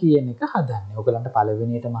ලේඛනය කියන එක හදන්නේ. ඔයගලන්ට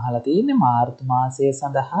පළවෙනියටම අහලා තියෙන්නේ මාර්තු මාසය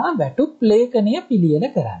සඳහා වැටුප් ලේඛනය පිළියෙල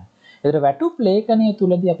කරන්න. එතකොට වැටුප් ලේඛනය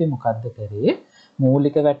තුලදී අපි මොකද්ද කරේ?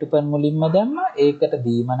 මූලික වැටුපන් මුලින්ම දැම්මා. ඒකට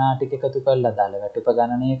දීමනා ටික එකතු කරලා දල වැටුප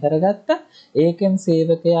ගණනය කරගත්තා. ඒකෙන්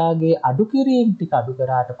සේවකයාගේ අඩු කිරීම ටික අඩු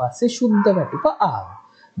කරාට පස්සේ ශුද්ධ වැටුප ආවා.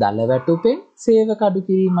 දල වැටුපෙන් සේවක අඩු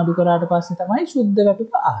කිරීම අඩු කරාට පස්සේ තමයි ශුද්ධ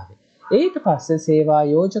වැටුප ආවේ. ඊට පස්සේ සේවා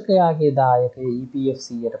යෝජකයාගේ දායකය EPF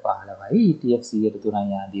 115යි, ETF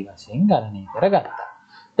 103යි ආදී වශයෙන් ගණනය කරගත්තා.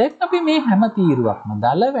 දැන් අපි මේ හැම තීරුවක්ම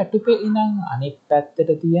දල වැටුපේ ඉඳන් අනිත්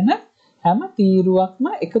පැත්තට තියෙන හැම තීරුවක්ම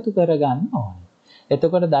එකතු කරගන්න ඕනේ.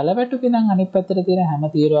 එතකොට දල වැටුපේ ඉඳන් අනිත් පැත්තට තියෙන හැම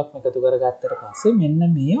තීරුවක්ම එකතු කරගත්තට පස්සේ මෙන්න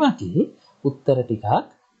මේ වගේ උත්තර ටිකක්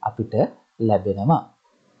අපිට ලැබෙනවා.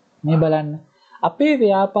 මේ බලන්න. අපේ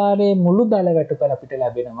ව්‍යාපාරයේ මුළු දල වැටුප අපිට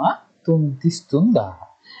ලැබෙනවා 33000.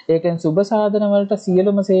 ඒකෙන් සුබ සාධන වලට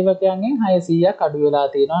සියලුම සේවකයන්ගෙන් 600ක් අඩු වෙලා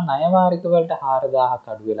තියෙනවා. ණය වාරික වලට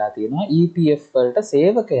 4000ක් අඩු වෙලා තියෙනවා. EPF වලට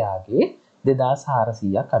සේවකයාගේ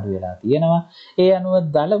 2400ක් අඩු වෙලා තියෙනවා. ඒ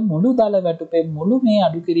අනුව මුළු දල වැටුපේ මුළු මේ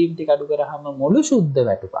අඩු කිරීම ටික අඩු කරාම මුළු ශුද්ධ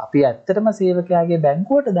වැටුප අපි ඇත්තටම සේවකයාගේ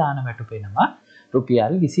බැංකුවට දාන වැටුප එනවා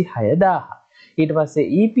රුපියල් 26000. ඊට පස්සේ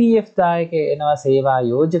EPF දායක එනවා සේවා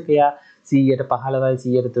යෝජකයා 100ට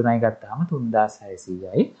 15යි 100ට 3යි ගත්තාම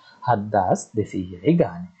 3600යි 7200යි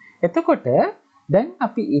ගානේ. එතකොට දැන්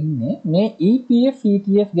අපි ඉන්නේ මේ EPF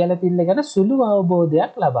ETF ගැලපිල්ල ගැන සුළු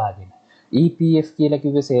අවබෝධයක් ලබාගෙන. EPF කියලා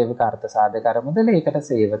කිව්වේ සේවක අර්ථ සාධක අරමුදල. ඒකට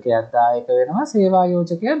සේවකයා දායක වෙනවා, සේවා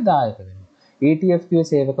යෝජකයා දායක වෙනවා. ETF කිව්වේ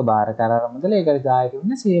සේවක බාරකාර අරමුදල. ඒකට දායක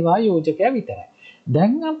වෙන්නේ සේවා යෝජකයා විතරයි.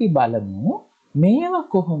 දැන් අපි බලමු මේවා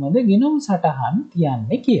කොහොමද ගිණුම් සටහන්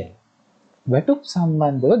තියන්නේ කියලා. වැටුප්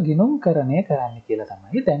සම්බන්ධව ගිණුම්කරණය කරන්න කියලා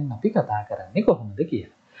තමයි දැන් අපි කතා කරන්නේ කොහොමද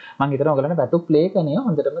කියලා. මම හිතනවා ඔයගලන්ට වැටුප් ලේඛනය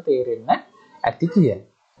හොඳටම තේරෙන්න ඇති කියලා.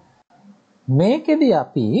 මේකෙදි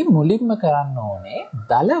අපි මුලින්ම කරන්න ඕනේ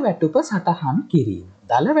දල වැටුප සටහන් කිරීම.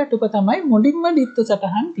 දල වැටුප තමයි මුලින්ම දිත්ත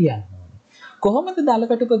සටහන් තියන්න ඕනේ. කොහොමද දල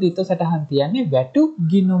වැටුප දිත්ත සටහන් තියන්නේ? වැටුප්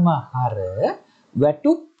ගිණුම හර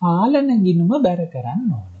වැටුප් පාලන ගිණුම බැර කරන්න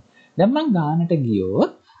ඕනේ. දැන් මම ගානට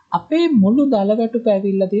ගියොත් අපේ මුළු දල වැටුප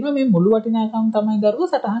ඇවිල්ලා තියෙනවා මේ මුළු වටිනාකම් තමයි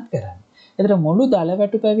දරුවෝ සටහන් කරන්නේ. එතන මුළු දල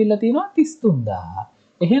වැටුප ඇවිල්ලා තියෙනවා 33000.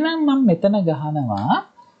 එහෙනම් මම මෙතන ගහනවා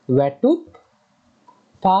වැටුප්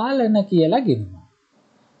පාලන කියලා ගිණුම.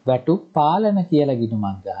 වැටුප් පාලන කියලා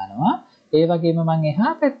ගිණුමක් ගහනවා. ඒ වගේම මම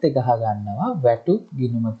එහා පැත්තේ ගහ ගන්නවා වැටුප්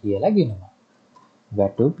ගිණුම කියලා ගිණුම.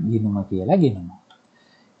 වැටුප් ගිණුම කියලා ගිණුම.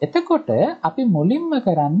 එතකොට අපි මුලින්ම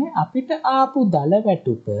කරන්නේ අපිට ආපු දල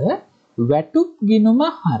වැටුප වැටුප් ගිණුම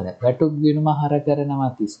හර. වැටුප් ගිණුම හර කරනවා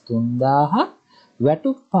 33000.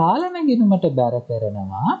 වැටුප් පාලන ගිණුමට බැර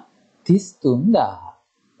කරනවා 33000.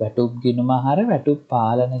 වැටුප් ගිණුම හර වැටුප්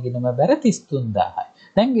පාලන ගිණුම බැර 33000යි.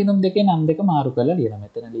 දැන් ගිණුම් දෙකේ නම් දෙක මාරු කරලා ලියනවා.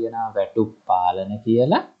 මෙතන ලියනවා වැටුප් පාලන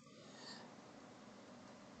කියලා.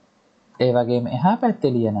 ඒ වගේම එහා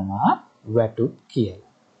පැත්තේ ලියනවා වැටුප් කියලා.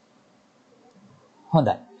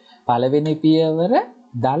 හොඳයි. පළවෙනි පියවර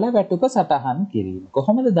දල වැටුප සටහන් කිරීම.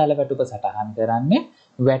 කොහොමද දල වැටුප සටහන් කරන්නේ?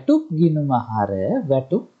 වැටුප් ගිණුම හර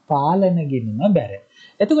වැටුප් පාලන ගිණුම බැර.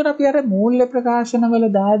 එතකොට අපි අර මූල්‍ය ප්‍රකාශනවල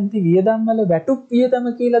දාද්දි වියදම් වල වැටුප් වියදම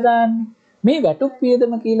කියලා දාන්නේ. මේ වැටුප්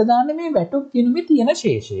වියදම කියලා දාන්නේ මේ වැටුප් ගිණුමේ තියෙන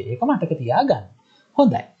ශේෂය. ඒක මතක තියාගන්න.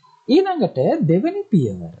 හොඳයි. ඊළඟට දෙවෙනි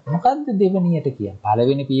පියවර. මොකද්ද දෙවෙනියට කියන්නේ?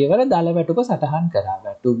 පළවෙනි පියවර දල වැටුප සටහන් කරා.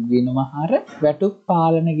 වැටුප් ගිණුම හර වැටුප්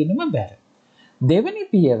පාලන ගිණුම බැර. දෙවෙනි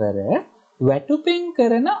පියවර වැටුපෙන්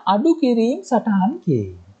කරන අඩු කිරීම සටහන්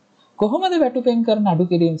කිරීම. කොහොමද වැටුපෙන් කරන අඩු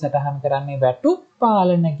කිරීම සටහන් කරන්නේ? වැටුප්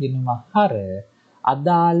පාලන ගිණුම හර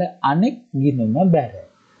අදාළ අනෙක් ගිණුම බැර.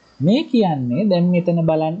 මේ කියන්නේ දැන් මෙතන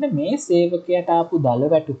බලන්න මේ සේවකයට ආපු දල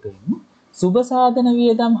වැටුපෙන් සුබ සාධන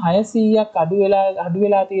වියදම් 600ක් අඩු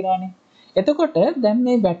වෙලා තියෙනවානේ. එතකොට දැන්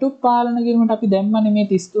මේ වැටුප් පාලන ගිණුමට අපි දැම්මනේ මේ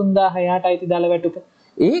 33000 යාට අයිති දල වැටුප.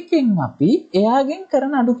 ඒකෙන් අපි එයාගෙන්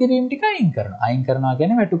කරන අඩු කිරීම ටික අයින් කරනවා. අයින් කරනවා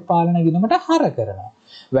කියන්නේ වැටුප් පාලන ගිණුමට හර කරනවා.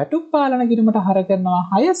 වැටුප් පාලන ගිණුමට හර කරනවා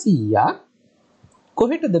 600ක්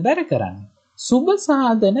කොහෙටද බැර කරන්නේ? සුබ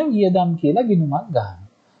සාධන වියදම් කියලා ගිණුමක් ගන්න.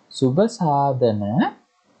 සුබ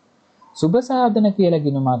සාධන කියලා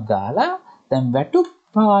ගිණුමක් ගාලා දැන් වැටුප්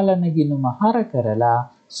පාලන ගිණුම හර කරලා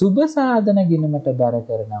සුබ සාධන ගිණුමට බැර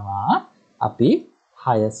කරනවා අපි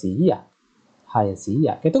 600ක්.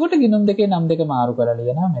 එතකොට ගිණුම් දෙකේ නම් දෙක මාරු කරලා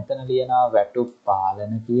ලියනවා. මෙතන ලියනවා වැටුප්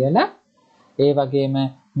පාලන කියලා. ඒ වගේම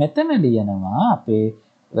මෙතන ලියනවා අපේ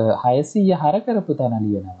 600 හර කරපු තැන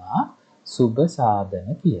ලියනවා සුබ සාධන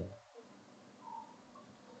කියලා.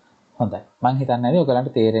 හොඳයි. මම හිතන්නේ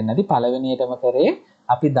ඔයගලන්ට තේරෙන්නේ නැති පළවෙනියටම කරේ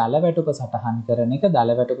අපි දල වැටුප සටහන් කරන එක.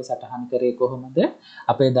 දල වැටුප සටහන් කරේ කොහොමද?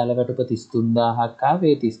 අපේ දල වැටුප 33000ක්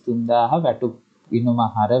ආවේ. 33000 වැටුප් ගිණුම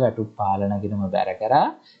හර වැටුප් පාලන ගිණුම බැර කරා.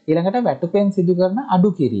 ඊළඟට වැටුපෙන් සිදු කරන අඩු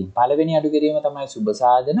කිරීම. පළවෙනි අඩු කිරීම තමයි සුබ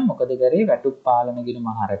සාධන. මොකද කරේ? වැටුප් පාලන ගිණුම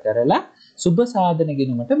හර කරලා සුබ සාධන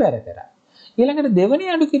ගිණුමට බැර කරා. ඊළඟට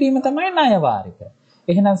දෙවෙනි අඩු කිරීම තමයි ණය වාරික.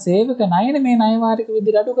 එහෙනම් සේවක ණයනේ මේ ණය වාරික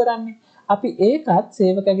විදිහට අඩු කරන්නේ. අපි ඒකත්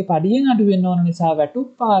සේවකගේ පඩියෙන් අඩු වෙන්න ඕන නිසා වැටුප්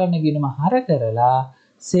පාලන ගිණුම හර කරලා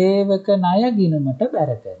සේවක ණය ගිණුමට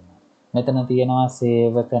බැර කරනවා. මෙතන තියෙනවා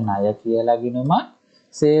සේවක ණය කියලා ගිණුමක්.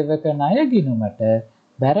 සේවක ණය ගිණුමට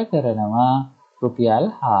බැර කරනවා රුපියල්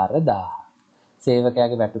 4000.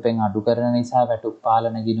 සේවකයාගේ වැටුපෙන් අඩු කරන නිසා වැටුප්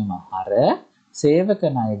පාලන ගිණුම හර සේවක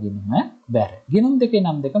ණය ගිණුම බැර. ගිණුම් දෙකේ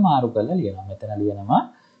නම් දෙක මාරු කරලා ලියනවා. මෙතන ලියනවා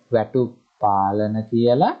වැටුප් පාලන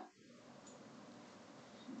කියලා.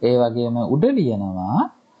 ඒ වගේම උඩ ලියනවා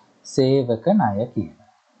සේවක ණය කියලා.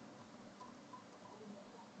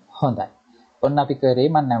 හොඳයි. ඔන්න අපි කරේ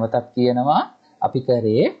මම නැවතත් කියනවා අපි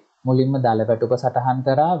කරේ මුලින්ම දල වැටුප සටහන්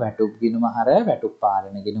කරා. වැටුප් ගිණුම හර වැටුප්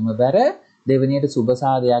පාලන ගිණුම බැර. දෙවෙනියට සුබ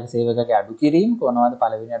සාධයාගේ සේවකගේ අඩු කිරීම. කොනවාද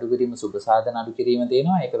පළවෙනි අඩු කිරීම සුබ සාධන අඩු කිරීම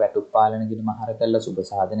තියෙනවා. ඒක වැටුප් පාලන ගිණුම හර කරලා සුබ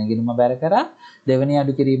සාධන ගිණුම බැර කරා. දෙවෙනි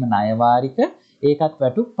අඩු කිරීම ණය වාරික. ඒකත්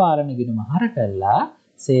වැටුප් පාලන ගිණුම හර කරලා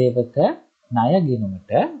සේවක ණය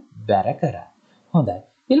ගිණුමට බැර කරා. හොඳයි.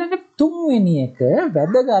 ඊළඟ තුන්වෙනි එක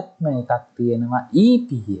වැදගත්ම එකක් තියෙනවා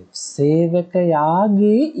EPF.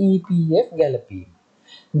 සේවකයාගේ EPF ගැලපීම.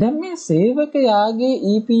 දැන් මේ සේවකයාගේ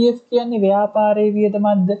EPF කියන්නේ ව්‍යාපාරයේ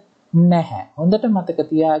වියදමක්ද? නැහැ. හොඳට මතක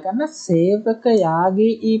තියාගන්න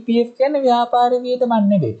සේවකයාගේ EPF කියන්නේ ව්‍යාපාරයේ වියදමක්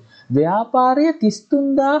නෙවෙයි. ව්‍යාපාරයේ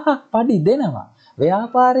 33000ක් පඩි දෙනවා.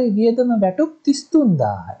 ව්‍යාපාරයේ වියදම වැටුප්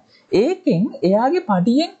 33000යි. ඒකෙන් එයාගේ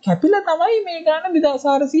පඩියෙන් කැපිලා තමයි මේ ගාන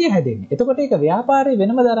 2400 හැදෙන්නේ. එතකොට ඒක ව්‍යාපාරේ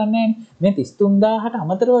වෙනම දරන්නේ නැහැනේ. මේ 33000ට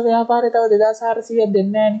අමතරව ව්‍යාපාරේ තව 2400ක්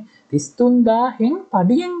දෙන්නේ නැහැනේ. 33000න්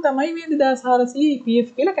පඩියෙන් තමයි මේ 2400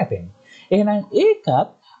 EPF කියලා කැපෙන්නේ. එහෙනම් ඒකත්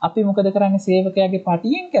අපි මොකද කරන්නේ? සේවකයාගේ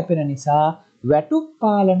පඩියෙන් කැපෙන නිසා වැටුප්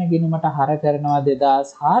පාලන ගිණුමට හර කරනවා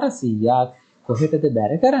 2400ක්. කොහෙටද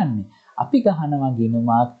බැර කරන්නේ? අපි ගහනවා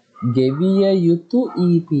ගිණුමක් ගෙවිය යුතු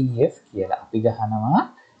EPF කියලා. අපි ගහනවා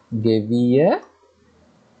ගෙවිය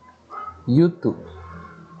යුතු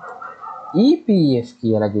EPF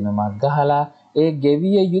කියලා ගිණුමක් ගහලා ඒ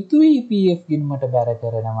ගෙවිය යුතු EPF ගිණුමට බැර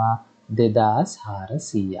කරනවා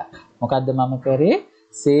 2400ක්. මොකද්ද මම කරේ?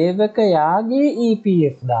 සේවකයාගේ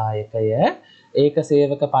EPF දායකය ඒක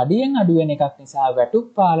සේවක පඩියෙන් අඩු වෙන එකක් නිසා වැටුප්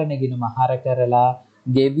පාලන ගිණුම හර කරලා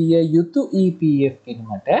ගෙවිය යුතු EPF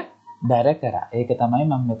ගිණුමට බැර කරා. ඒක තමයි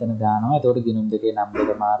මම මෙතන දානවා. එතකොට ගිණුම් දෙකේ නම්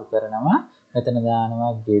දෙක මාරු කරනවා. මෙතන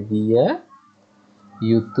දානවා ගෙවිය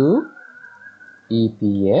යුතු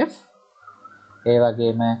EPF. ඒ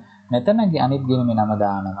වගේම මෙතන අනිත් ගිණුමේ නම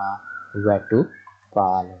දානවා වැටුප්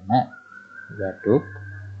පාලන. වැටුප්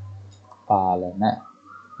පාලන.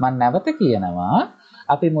 මම නැවත කියනවා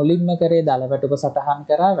අපි මුලින්ම කරේ දල වැටුප සටහන්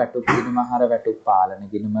කරා වැටුප් ගිණුම හර වැටුප් පාලන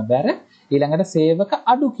ගිණුම බැර ඊළඟට සේවක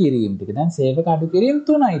අඩු කිරීම ටික. දැන් සේවක අඩු කිරීම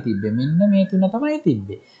 3යි තිබ්බේ. මෙන්න මේ 3 තමයි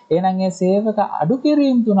තිබ්බේ. එහෙනම් ඒ සේවක අඩු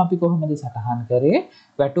කිරීම 3 අපි කොහොමද සටහන් කරේ?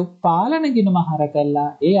 වැටුප් පාලන ගිණුම හර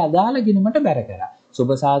කළා ඒ අදාළ ගිණුමට බැර කරා. සුබ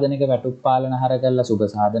සාධනික වැටුප් පාලන හර කළා සුබ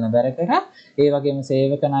සාධන බැර කරා. ඒ වගේම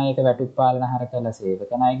සේවක ණයක වැටුප් පාලන හර කළා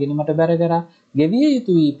සේවක ණය ගිණුමට බැර කරා. ගෙවිය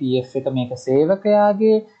යුතු EPF එක මේක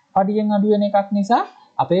සේවකයාගේ පඩියෙන් අඩු වෙන එකක් නිසා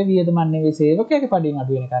අපේ වියදමන් නෙවෙයි සේවකයාගේ පඩියෙන්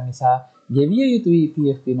අඩු වෙන එකක් නිසා ගෙවිය යුතු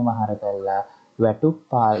EPF ගිණුම හර කළා වැටුප්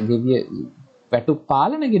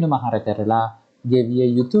පාලන ගිණුම හර කරලා ගෙවිය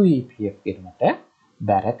යුතු EPF ගිණුමට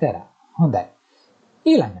බැර කරා. හොඳයි.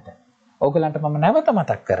 ඊළඟට ඕගලන්ට මම නැවත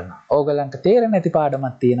මතක් කරනවා. ඕගලන්ට තේරෙන්නේ නැති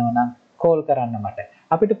පාඩමක් තියෙනවා නම් කෝල් කරන්න මට.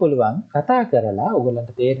 අපිට පුළුවන් කතා කරලා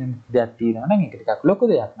ඕගලන්ට තේරෙන දෙයක් තියෙනවා නම් ඒක ටිකක් ලොකු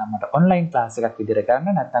දෙයක් නම් මට ඔන්ලයින් ක්ලාස් එකක් විදිහට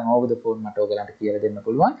කරන්න නැත්නම් ඕවර් ද ෆෝන් මට ඕගලන්ට කියලා දෙන්න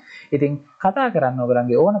පුළුවන්. ඉතින් කතා කරන්න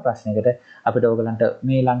ඕගලන්ගේ ඕන ප්‍රශ්නයකට අපිට ඕගලන්ට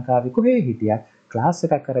මේ ලංකාවේ කොහේ හිටියත් ක්ලාස්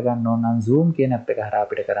එකක් කරගන්න ඕන නම් Zoom කියන app එක හරහා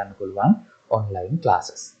අපිට කරන්න පුළුවන් ඔන්ලයින්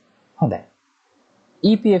ක්ලාසස්. හොඳයි.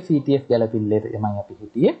 EPF ETF ගැලපිල්ලේ තමයි අපි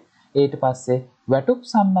හිටියේ. ඊට පස්සේ වැටුප්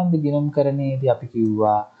සම්බන්ධ ගිණුම්කරණයේදී අපි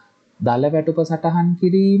කිව්වා දල වැටුප සටහන්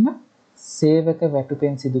කිරීම සේවක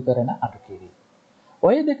වැටුපෙන් සිදු කරන අඩු කිරීම.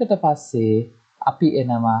 ඔය දෙකට පස්සේ අපි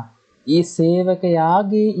එනවා ඊ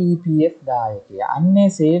සේවකයාගේ EPF දායකය. අන්නේ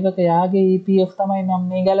සේවකයාගේ EPF තමයි මම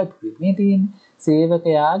මේ ගැලපුවේ. මේ තියෙන්නේ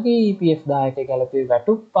සේවකයාගේ EPF දායකය ගැලපුවේ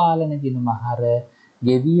වැටුප් පාලන ගිණුම හර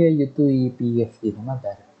ගෙවිය යුතු EPF ගිණුම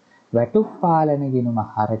බැර. වැටුප් පාලන ගිණුම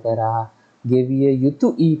හර කරා ගෙවිය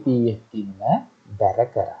යුතු EPF ගිණුම බැර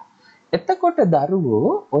කරා. එතකොට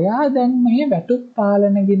දරුවෝ ඔයා දැන් මේ වැටුප්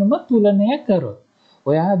පාලන ගිණුම තුලනය කරොත්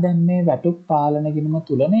ඔයා දැන් මේ වැටුප් පාලන ගිණුම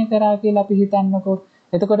තුලනය කරා කියලා අපි හිතන්නකෝ.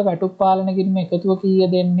 එතකොට වැටුප් පාලන ගිණුම එකතුව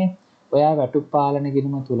කීය දෙන්නේ? ඔයා වැටුප් පාලන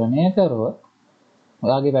ගිණුම තුලනය කරොත්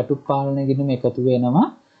ඔයාගේ වැටුප් පාලන ගිණුම එකතු වෙනවා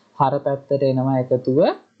හර පැත්තට එනවා එකතුව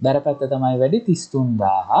බැර පැත්ත තමයි වැඩි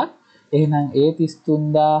 33000ක්. එහෙනම් ඒ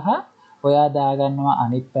 33000 ඔයා දාගන්නවා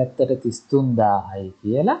අනිත් පැත්තට 33000යි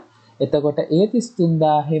කියලා. එතකොට ඒ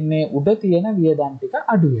 33000 මේ උඩ තියෙන වියදම් ටික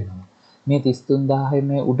අඩු වෙනවා. මේ 33000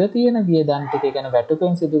 මේ උඩ තියෙන වියදම් ටික ගැන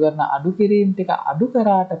වැටුපෙන් සිදු කරන අඩු කිරීම ටික අඩු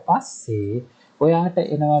කරාට පස්සේ ඔයාට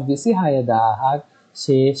එනවා 26000ක්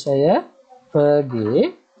ශේෂය පගේ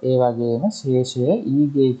ඒ වගේම ශේෂය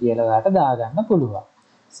ඊගේ කියලා ඔයාට දාගන්න පුළුවන්.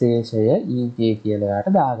 ශේෂය ඊගේ කියලා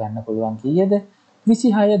ඔයාට දාගන්න පුළුවන් කීයද?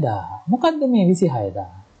 26000. මොකද්ද මේ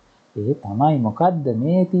 26000? ඒ තමයි මොකද්ද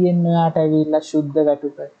මේ තියෙන ඔයාට ඇවිල්ලා සුද්ධ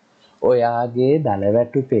වැටුප. ඔයාගේ දල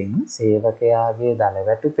වැටුපෙන් සේවකයාගේ දල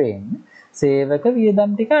වැටුපෙන් සේවක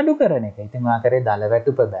වියදම් ටික අඩු කරන එක. ඉතින් මා කරේ දල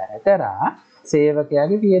වැටුප බැර කරා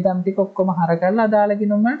සේවකයාගේ වියදම් ටික ඔක්කොම හර කරලා අදාළ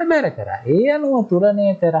ගිණුම් වලට බැර කරා. ඒ අනුව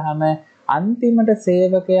තුලණය කරාම අන්තිමට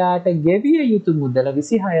සේවකයාට ගෙවිය යුතු මුදල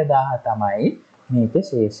 26000 තමයි මේක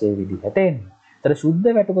ශේෂයේ විදිහට එන්නේ. ඒතර සුද්ධ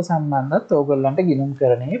වැටුප සම්බන්ධවත් ඕගොල්ලන්ට ගිණුම්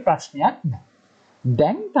කරන්නේ ප්‍රශ්නයක් නෑ.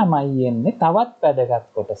 දැන් තමයි එන්නේ තවත් වැදගත්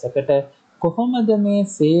කොටසකට කොහොමද මේ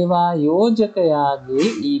සේවා යෝජකයාගේ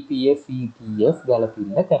EPF ETF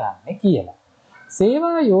ගැලපිල්ල කරන්නේ කියලා.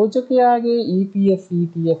 සේවා යෝජකයාගේ EPF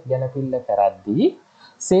ETF ගැලපිල්ල කරද්දී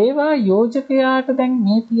සේවා යෝජකයාට දැන්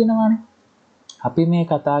මේ තියෙනවානේ. අපි මේ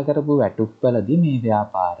කතා කරපු වැටුප්වලදී මේ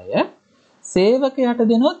ව්‍යාපාරය සේවකයාට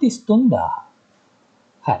දෙනවා 33000.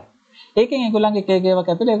 හරි. ඒකෙන් ඒගොල්ලන්ගේ එක එක ඒවා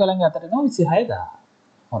කැපිලා ඒගොල්ලන්ගේ අතට එනවා 26000.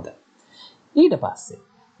 හොඳයි. ඊට පස්සේ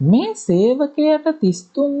මේ සේවකයට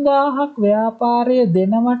 33000ක් ව්‍යාපාරය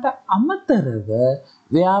දෙනවට අමතරව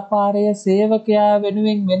ව්‍යාපාරය සේවකයා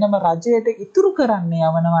වෙනුවෙන් වෙනම රජයට ඉතුරු කරන්න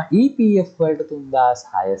යවනවා EPF වලට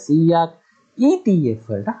 3600ක් ETF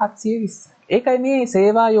වලට 720ක්. ඒකයි මේ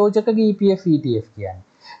සේවා යෝජකගේ EPF ETF කියන්නේ.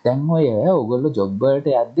 දැන් ඔය ඔයගොල්ලෝ ජොබ් වලට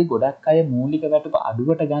යද්දි ගොඩක් අය මූලික වැටුප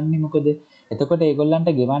අඩුවට ගන්නෙ මොකද? එතකොට ඒගොල්ලන්ට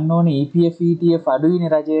ගෙවන්න ඕනේ EPF ETF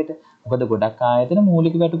අඩුයිනේ රජයට. මොකද ගොඩක් ආයතන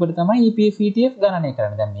මූලික වැටුපට තමයි EPF ETF ගණනය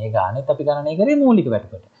කරන්නේ. දැන් මේ ගානෙත් අපි ගණනය කරේ මූලික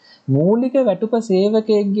වැටුපට. මූලික වැටුප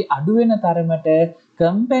සේවකයෙක්ගේ අඩු වෙන තරමට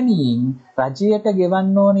කම්පැනියෙන් රජයට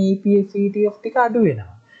ගෙවන්න ඕනේ EPF ETF ටික අඩු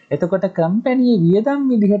වෙනවා. එතකොට කම්පැනියේ වියදම්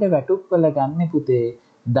විදිහට වැටුප් වල ගන්න පුතේ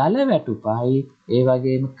දල වැටුපයි ඒ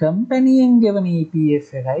වගේම කම්පැනියෙන් ගෙවන EPF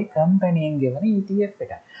එකයි කම්පැනියෙන් ගෙවන ETF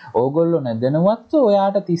එකයි. ඕගොල්ලෝ නැදනවත්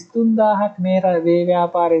ඔයාට 33000ක් මේ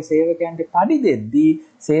ව්‍යාපාරයේ සේවකයන්ට පඩි දෙද්දී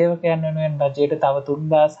සේවකයන් වෙනුවෙන් රජයට තව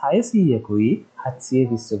 3600කුයි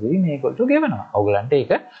 720කුයි මේගොල්ලෝ ගෙවනවා. ඕගලන්ට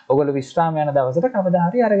ඒක ඕගොල්ලෝ විශ්‍රාම යන දවසට කවදා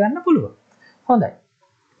හරි අරගන්න පුළුවන්. හොඳයි.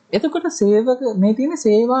 එතකොට සේවක මේ තියෙන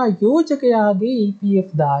සේවා යෝජකයාගේ EPF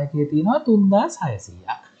දායකය තියෙනවා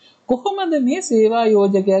 3600ක්. කොහොමද මේ සේවා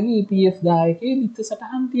යෝජකයාගේ EPF දායකයේ නිත්‍ය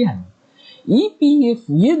සටහන් තියන්නේ? EPF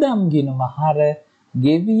වියදම් ගිණුම හර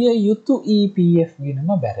ගෙවිය යුතු EPF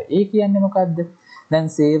ගිණුම බැර. ඒ කියන්නේ මොකද්ද? දැන්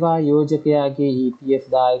සේවා යෝජකයාගේ EPF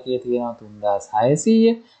දායකය තියෙනවා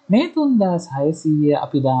 3600. මේ 3600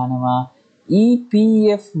 අපි දානවා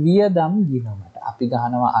EPF වියදම් ගිණුමට. අපි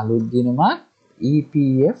ගහනවා අලුත් ගිණුමක්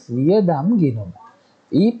EPF වියදම් ගිණුම.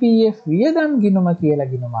 EPF වියදම් ගිණුම කියලා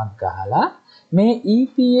ගිණුමක් ගහලා මේ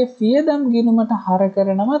EPF වියදම් ගිණුමට හර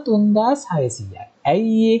කරනවා 3600යි.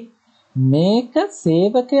 ඇයි මේක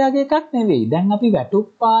සේවකයාගේ එකක් නෙවෙයි. දැන් අපි වැටුප්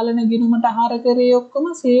පාලන ගිණුමට හර කරේ ඔක්කොම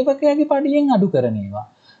සේවකයාගේ පඩියෙන් අඩු කරන ඒවා.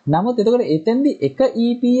 නමුත් එතකොට එතෙන්දි එක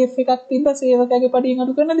EPF එකක් තිබ්බ සේවකයාගේ පඩියෙන්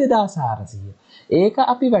අඩු කරන 2400. ඒක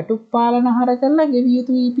අපි වැටුප් පාලන හර කරලා ගෙවිය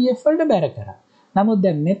යුතු EPF වලට බැර කරා. නමුත්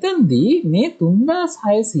දැන් මෙතෙන්දී මේ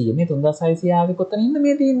 3600 ආවේ කොතනින්ද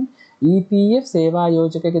මේ තියෙන්නේ? EPF සේවා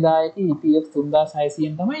යෝජකගේ දායක EPF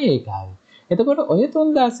 3600න් තමයි ඒක ආවේ. එතකොට ඔය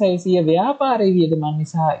 3600 ව්‍යාපාරයේ වියදමන්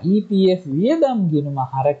නිසා EPF වියදම් ගිණුම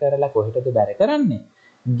හර කරලා කොහෙටද බැර කරන්නේ?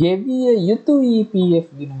 ගෙවිය යුතු EPF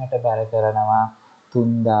ගිණුමට බැර කරනවා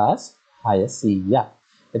 3600ක්.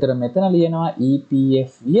 එතකොට මෙතන ලියනවා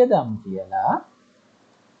EPF වියදම් කියලා.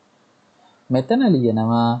 මෙතන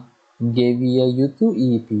ලියනවා ගෙවිය යුතු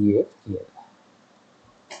EPF කියලා.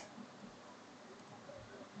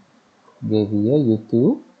 ගෙවිය යුතු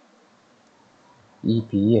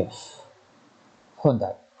EPF.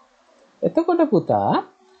 හොඳයි. එතකොට පුතා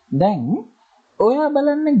දැන් ඔයා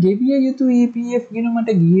බලන්න ගෙවිය යුතු EPF ගිණුමට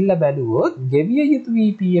ගිහිල්ලා බැලුවොත් ගෙවිය යුතු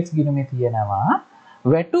EPF ගිණුමේ තියෙනවා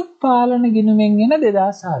වැටුප් පාලන ගිණුමෙන් එන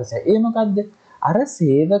 2400. ඒ මොකද්ද? අර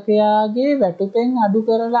සේවකයාගේ වැටුපෙන් අඩු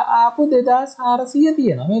කරලා ආපු 2400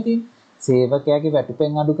 තියෙනවා. මේ තියෙන සේවකයාගේ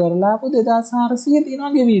වැටුපෙන් අඩු කරලා ආපු 2400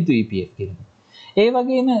 තියෙනවා ගෙවිය යුතු EPF ගිණුම. ඒ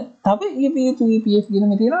වගේම තව ගෙවිය යුතු EPF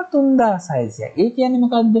ගිණුම තියෙනවා 3600. ඒ කියන්නේ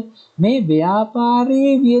මොකද්ද? මේ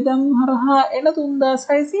ව්‍යාපාරයේ වියදම් හරහා එන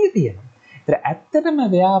 3600 තියෙනවා. ඒතර ඇත්තටම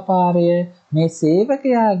ව්‍යාපාරය මේ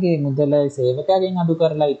සේවකයාගේ මුදල සේවකයාගෙන් අඩු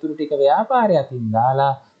කරලා ඉතුරු ටික ව්‍යාපාරය අතින්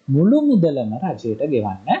දාලා මුළු මුදලම රජයට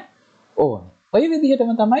ගෙවන්න ඕනේ. ඔය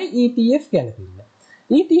විදිහටම තමයි ETF ගැලපිල්ල.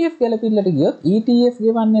 ETF ගැලපිල්ලට ගියොත් ETF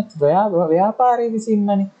ගෙවන්නේ ව්‍යාපාරයේ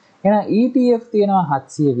විසින්මනේ. එහෙනම් ETF තියෙනවා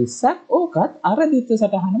 720ක්. ඕකත් අර දිත්ත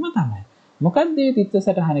සටහනම තමයි. මොකක්ද මේ දිත්ත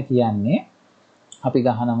සටහන කියන්නේ? අපි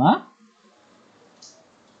ගහනවා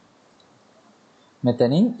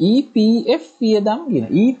මෙතනින් EPF වියදම්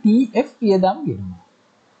ගිණුම. ETF වියදම් ගිණුම.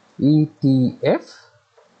 ETF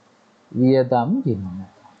වියදම් ගිණුම.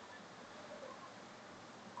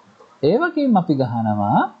 ඒ වගේම අපි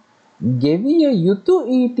ගහනවා ගෙවිය යුතු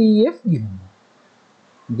ETF ගිණුම.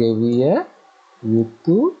 ගෙවිය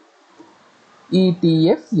යුතු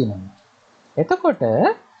ETF ගිණුම. එතකොට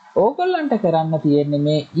ඕගොල්ලන්ට කරන්න තියෙන්නේ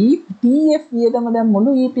මේ ETF වියදම දැන්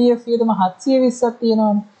මුළු ETF වියදම 720ක්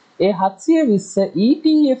තියෙනවානේ. ඒ 720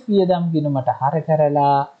 ETF වියදම් ගිණුමට හර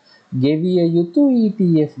කරලා ගෙවිය යුතු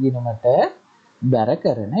ETF ගිණුමට බැර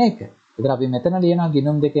කරන එක. ඒතර අපි මෙතන ලියනවා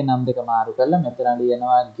ගිණුම් දෙකේ නම් දෙක මාරු කරලා මෙතන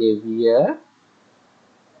ලියනවා ගෙවිය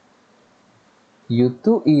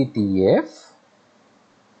යුතු ETF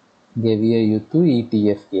ගෙවිය යුතු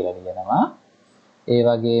ETF කියලා ලියනවා. ඒ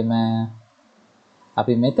වගේම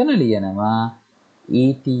අපි මෙතන ලියනවා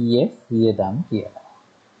ETF වියදම් කියලා.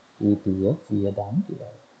 ETF වියදම්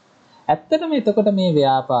කියලා. ඇත්තටම එතකොට මේ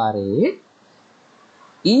ව්‍යාපාරයේ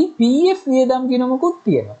EPF වියදම් ගිණුමකුත්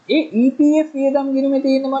තියෙනවා. ඒ EPF වියදම් ගිණුමේ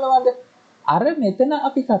තියෙන මොනවද? අර මෙතන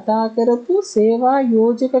අපි කතා කරපු සේවා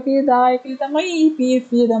යෝජකකේ දායකය තමයි EPF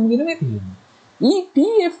වියදම් ගිණුමේ තියෙන්නේ.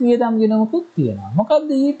 ETF වියදම් ගිණුමකුත් තියෙනවා. මොකද්ද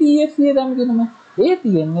ETF වියදම් ගිණුම? ඒ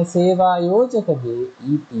තියෙන්නේ සේවා යෝජකගේ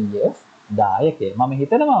ETF දායකය. මම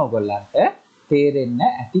හිතනවා ඔයගොල්ලන්ට තේරෙන්න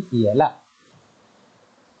ඇති කියලා.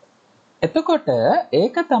 එතකොට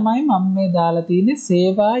ඒක තමයි මම මේ දාලා තියෙන්නේ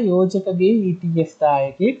සේවා යෝජකගේ ETF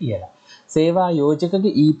දායකය කියලා. සේවා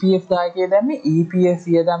යෝජකගේ EPF දායකය දැම්මේ EPF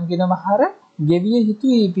වියදම් ගිණුම හර ගෙවිය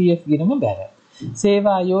යුතු EPF ගිණුම බැර.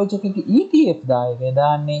 සේවා යෝජකගේ ETF දායකය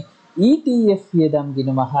දාන්නේ ETF වියදම්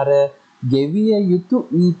ගිණුම හර ගෙවිය යුතු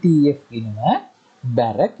ETF ගිණුම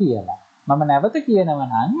බැර කියලා. මම නැවත කියනවා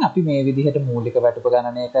නම් අපි මේ විදිහට මූලික වැටුප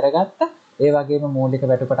ගණනය කරගත්තා. ඒ වගේම මූලික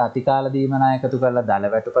වැටුපට අතිකාල දීමනා එකතු කරලා දල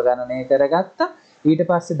වැටුප ගණනය කරගත්තා. ඊට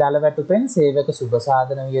පස්සේ දල වැටුපෙන් සේවක සුබ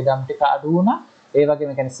සාධන වියදම් ටික අඩු වුණා. ඒ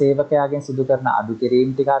වගේම කියන්නේ සේවකයාගෙන් සිදු කරන අඩු කිරීම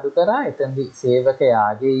ටික අඩු කරා. එතෙන්දී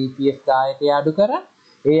සේවකයාගේ EPF දායකය අඩු කරා.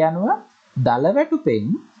 ඒ අනුව දල වැටුපෙන්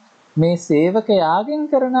මේ සේවකයාගෙන්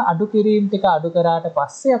කරන අඩු කිරීම ටික අඩු කරාට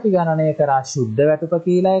පස්සේ අපි ගණනය කරා ශුද්ධ වැටුප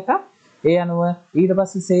කියලා එකක්. ඒ අනුව ඊට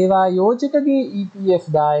පස්සේ සේවා යෝජකගේ ETF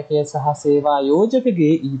දායකය සහ සේවා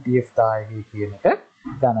යෝජකගේ ETF දායකය කියන එක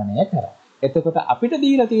ගණනය කරා. එතකොට අපිට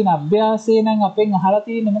දීලා තියෙන අභ්‍යාසය නම් අපෙන් අහලා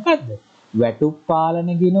තියෙන්නේ මොකද්ද? වැටුප්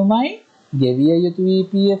පාලන ගිණුමයි ගෙවිය යුතු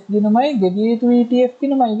EPF ගිණුමයි ගෙවිය යුතු ETF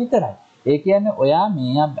ගිණුමයි විතරයි. ඒ කියන්නේ ඔයා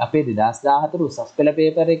මේ අපේ 2014 උසස් පෙළ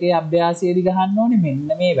පේපර් එකේ අභ්‍යාසයේදී ගහන්න ඕනේ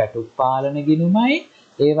මෙන්න මේ වැටුප් පාලන ගිණුමයි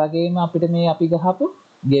ඒ වගේම අපිට මේ අපි ගහපු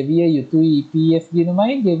ගෙවිය යුතු EPF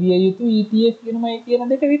ගිණුමයි ගෙවිය යුතු ETF ගිණුමයි කියන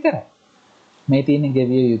දෙක විතරයි. මේ තියෙන්නේ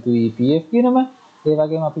ගෙවිය යුතු EPF ගිණුම ඒ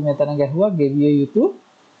වගේම අපි මෙතන ගැහුවා ගෙවිය යුතු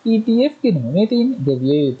ETF ගිණුම. මේ තියෙන්නේ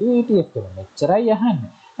ගෙවිය යුතු ETF ගිණුම. මෙච්චරයි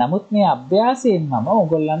අහන්නේ. නමුත් මේ අභ්‍යාසයෙන් මම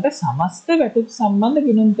ඔයගොල්ලන්ට සමස්ත වැටුප් සම්බන්ධ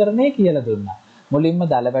ගිණුම්කරණය කියලා දුන්නා. මුලින්ම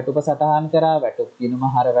දල වැටුප සටහන් කරා වැටුප් ගිණුම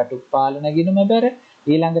හර වැටුප් පාලන ගිණුම බැර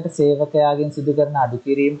ඊළඟට සේවකයාගෙන් සිදු කරන අඩු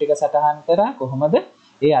කිරීම ටික සටහන් කරා කොහොමද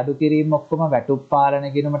ඒ අඩු කිරීම ඔක්කොම වැටුප් පාලන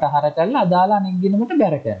ගිණුමට හර කරලා අදාළ අනෙක් ගිණුමට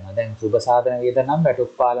බැර කරනවා. දැන් සුබ සාධන වේදනම්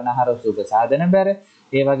වැටුප් පාලන හර සුබ සාධන බැර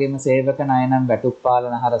ඒ වගේම සේවක ණය නම් වැටුප්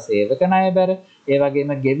පාලන හර සේවක ණය බැර ඒ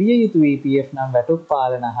වගේම ගෙවිය යුතු EPF නම් වැටුප්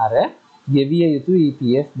පාලන හර ගෙවිය යුතු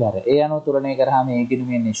EPF බැර. ඒ අනුව තුලනය කරාම මේ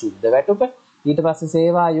ගිණුමේ ඉන්නේ ශුද්ධ වැටුප. ඊට පස්සේ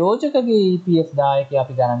සේවා යෝජකගේ EPF දායකය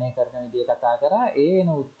අපි ගණනය කරන විදිය කතා කරා. ඒ එන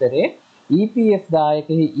උත්තරේ EPF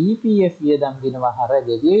දායකෙහි EPF වියදම් ගිණුම හර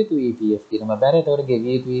ගෙවිය යුතු EPF ගිණුම බැර. ඒතකොට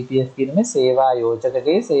ගෙවිය යුතු EPF ගිණුමේ සේවා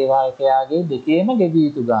යෝජකගේ සේවායකයාගේ දෙකේම ගෙවිය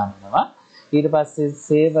යුතු ගානනවා. ඊට පස්සේ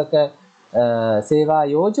සේවා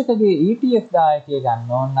යෝජකගේ ETF දායකය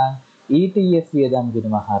ගන්න ඕන නම් ETF වියදම්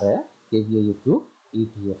ගිණුම හර ගෙවිය යුතු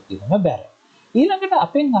ETF ගිණුම බැර. ඊළඟට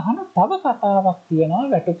අපෙන් අහන තව කතාවක් තියෙනවා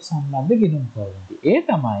වැටුප් සම්බන්ධ ගිණුම් කරද්දී. ඒ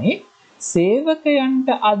තමයි සේවකයන්ට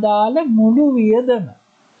අදාළ මුළු වියදම.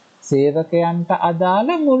 සේවකයන්ට අදාළ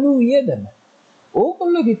මුළු වියදම.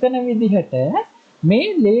 ඕගොල්ලෝ හිතන විදිහට මේ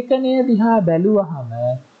ලේඛනය දිහා බැලුවහම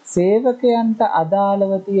සේවකයන්ට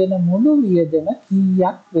අදාළව තියෙන මුළු වියදම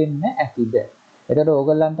කීයක් වෙන්න ඇතිද? එතකොට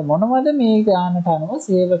ඕගොල්ලන්ට මොනවද මේ ගානට අනුව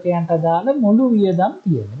සේවකයන්ට අදාළ මුළු වියදම්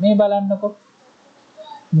තියෙන්නේ? මේ බලන්නකො.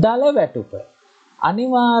 දල වැටුප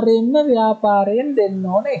අනිවාර්යෙන්ම ව්‍යාපාරයෙන් දෙන්න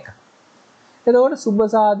ඕන එක. එතකොට සුබ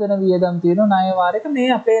සාධන වියදම් තියෙන ණය වාරයක මේ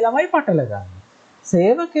අපේ ළමයි පටල ගන්න.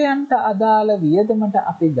 සේවකයන්ට අදාළ වියදමට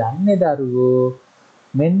අපි ගන්නේ දරුවෝ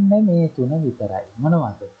මෙන්න මේ තුන විතරයි.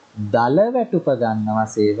 මොනවද? දල වැටුප ගන්නවා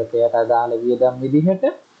සේවකයට අදාළ වියදම් විදිහට.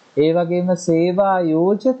 ඒ වගේම සේවා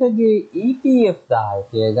යෝජකගේ ETF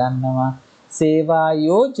දායකය ගන්නවා. සේවා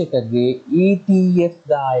යෝජකගේ ETF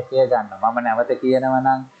දායකය ගන්නවා. මම නැවත කියනවා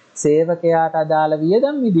නම් සේවකයාට අදාළ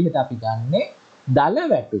වියදම් විදිහට අපි ගන්නේ දල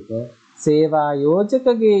වැටුප සේවා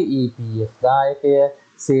යෝජකගේ EPF දායකය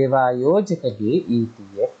සේවා යෝජකගේ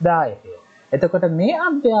ETF දායකය. එතකොට මේ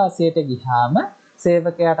අභ්‍යාසයට ගියාම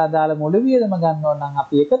සේවකයාට අදාළ මුළු වියදම ගන්න ඕන නම්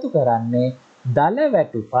අපි එකතු කරන්නේ දල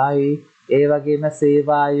වැටුපයි ඒ වගේම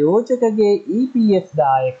සේවා යෝජකගේ EPF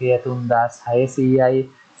දායකය 3600යි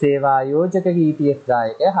සේවා යෝජකගේ ETF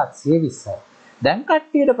දායකය 720යි. දැන්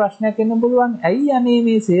කට්ටියට ප්‍රශ්නයක් එන්න පුළුවන් ඇයි අනේ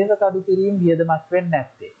මේ සේවක අඩු කිරීම වියදමක් වෙන්නේ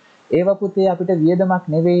නැත්තේ? ඒව පුතේ අපිට වියදමක්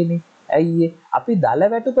නෙවෙයිනේ. ඇයි අපි දල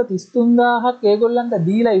වැටුප 33000ක් ඒගොල්ලන්ට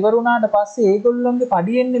දීලා ඉවර වුණාට පස්සේ ඒගොල්ලන්ගේ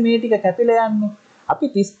පඩියෙන්නේ මේ ටික කැපිලා යන්නේ. අපි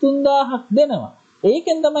 33000ක් දෙනවා.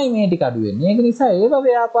 ඒකෙන් තමයි මේ ටික අඩු වෙන්නේ. ඒක නිසා ඒව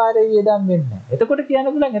ව්‍යාපාරයේ වියදම් වෙන්නේ නැහැ. එතකොට කියන්න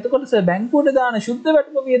පුළුවන් එතකොට බැංකුවට දාන ශුද්ධ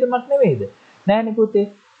වැටුප වියදමක් නෙවෙයිද? නෑනේ පුතේ.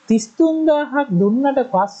 33000ක් දුන්නට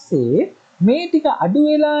පස්සේ මේ ටික අඩු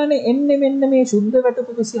වෙලානේ එන්නේ මෙන්න මේ ශුද්ධ වැටුප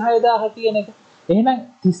 26000 කියන එක. එහෙනම්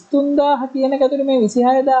 33000 කියන එක ඇතුලේ මේ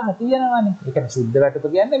 26000 තියෙනවානේ. ඒ කියන්නේ ශුද්ධ වැටුප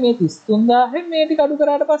කියන්නේ මේ 33000න් මේ ටික අඩු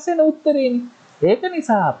කරාට පස්සේ එන උත්තරේනේ. ඒක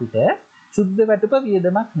නිසා අපිට ශුද්ධ වැටුප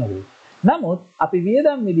වියදමක් නෙවෙයි. නමුත් අපි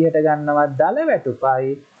වියදම් විදිහට ගන්නවා දල වැටුපයි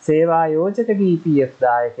සේවා යෝජකගේ EPF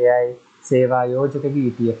දායකයයි සේවා යෝජකගේ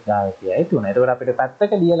ETF දායකයයි තුන. ඒකෝර අපිට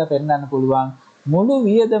පැත්තක ලියලා පෙන්නන්න පුළුවන් මුළු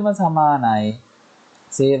වියදම සමානයි.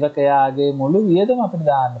 සේවකයාගේ මුළු වියදම අපිට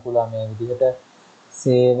දාන්න පුළුවන් මේ විදිහට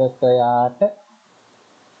සේවකයාට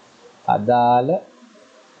අදාළ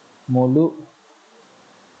මුළු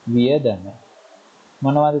වියදම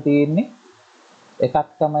මොනවද තියෙන්නේ? එකක්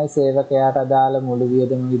තමයි සේවකයාට අදාළ මුළු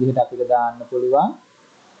වියදම විදිහට අපිට දාන්න පුළුවන්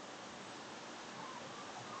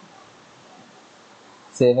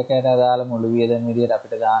සේවකයාට අදාළ මුළු වියදම විදිහට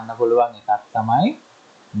අපිට දාන්න පුළුවන් එකක් තමයි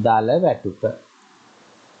දල වැටුප.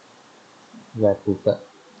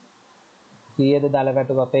 කීයද දල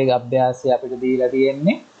වැටුප අපේ අභ්‍යාසය අපිට දීලා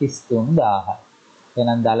තියෙන්නේ 33000යි.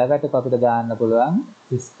 එහෙනම් දල වැටුප අපිට දාන්න පුළුවන්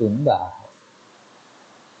 33000යි.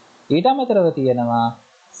 ඊට අමතරව තියෙනවා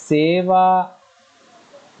සේවා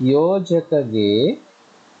යෝජකගේ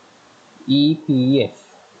EPF.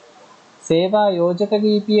 සේවා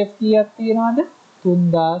යෝජකගේ EPF කීයක් තියෙනවද?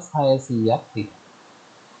 3600ක් තියෙනවා.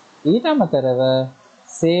 ඊට අමතරව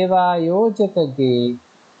සේවා යෝජකගේ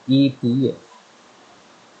ETF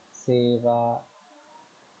සේවා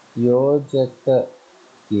යෝජකගේ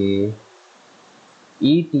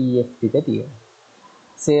ETF ටික තියෙනවා.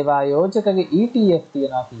 සේවා යෝජකගේ ETF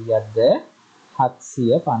තියෙනවා කීයක්ද?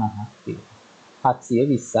 750ක් තියෙනවා.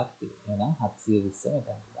 720ක් තියෙනවා. එහෙනම් 720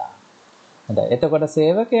 මෙතන දාන්න. හොඳයි. එතකොට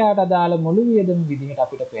සේවකයාට අදාළ මුළු වියදම විදිහට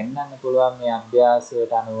අපිට පෙන්වන්න පුළුවන් මේ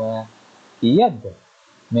අභ්‍යාසයට අනුව කීයක්ද?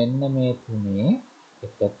 මෙන්න මේ තුනේ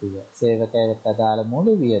එකතුව. සේවකයාට අදාළ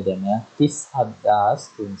මුළු වියදම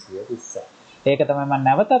 37320. ඒක තමයි මම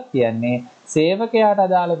නැවතත් කියන්නේ. සේවකයාට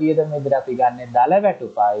අදාළ වියදම විදිහට අපි ගන්නේ දල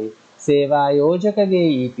වැටුපයි, සේවා යෝජකගේ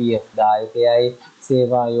EPF දායකයයි,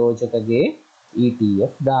 සේවා යෝජකගේ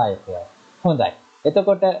ETF දායකයයි. හොඳයි.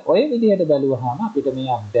 එතකොට ඔය විදිහට බැලුවහම අපිට මේ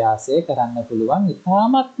අභ්‍යාසය කරන්න පුළුවන්.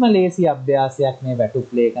 ඉතාමත්ම ලේසි අභ්‍යාසයක් මේ වැටුප්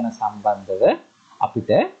ලේඛන සම්බන්ධව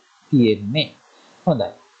අපිට තියෙන්නේ. හොඳයි.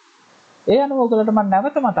 ඒ අනුව ඔයගලන්ට මම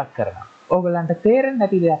නැවත මතක් කරනවා. ඔයගලන්ට තේරෙන්නේ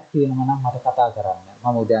නැති දෙයක් තියෙනවා නම් මට කතා කරන්න.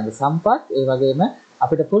 මම උදයන්ග සම්පත් ඒ වගේම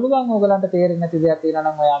අපිට පුළුවන් ඔයගලන්ට තේරෙන්නේ නැති දෙයක් තියෙනවා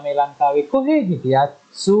නම් ඔයා මේ ලංකාවේ කොහේ හිටියත්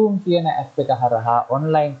Zoom කියන app එක හරහා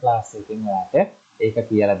online class එකකින් ඔයාට ඒක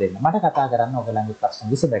කියලා දෙන්න. මට කතා කරන්න ඔයගලන්ගේ ප්‍රශ්න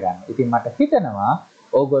විසඳ ගන්න. ඉතින් මට හිතෙනවා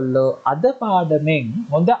ඕගොල්ලෝ අද පාඩමෙන්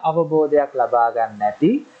හොඳ අවබෝධයක් ලබා ගන්න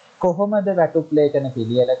ඇති. කොහොමද වැටුප් ලේඛන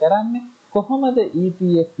පිළියෙල කරන්නේ? කොහොමද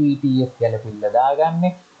EPF ETF ගැලපිල්ල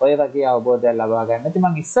දාගන්නේ? ඔය වගේ අවබෝධයක් ලබා ගන්න. ඉතින්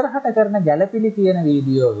මම ඉස්සරහට කරන ගැලපිලි කියන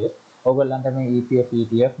වීඩියෝවේ ඔයගොල්ලන්ට මේ EPF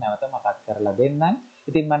ETF නැවත මතක් කරලා දෙන්නම්.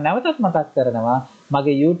 ඉතින් මම නැවතත් මතක් කරනවා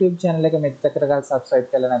මගේ YouTube channel එක මෙච්චර කරගල් subscribe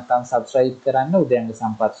කරලා නැත්නම් subscribe කරන්න. උදයන්ග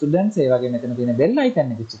සම්පත් ස්ටුඩන්ට්ස් ඒ වගේ මෙතන තියෙන bell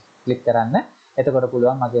icon එක click කරන්න. එතකොට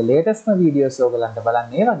පුළුවන් මගේ latest videos ඔයගලන්ට බලන්න.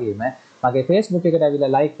 ඒ වගේම මගේ Facebook එකට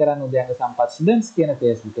ඇවිල්ලා like කරන්න උදයන්ග සම්පත් ස්ටුඩන්ට්ස් කියන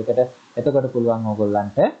Facebook එකට. එතකොට පුළුවන්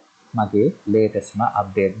ඕගොල්ලන්ට මගේ latest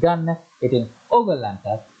update ගන්න. ඉතින් ඕගොල්ලන්ට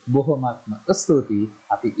බොහොමත්ම ස්තුතියි.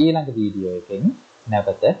 අපි ඊළඟ වීඩියෝ එකෙන්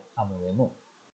නැවත හමු වෙමු.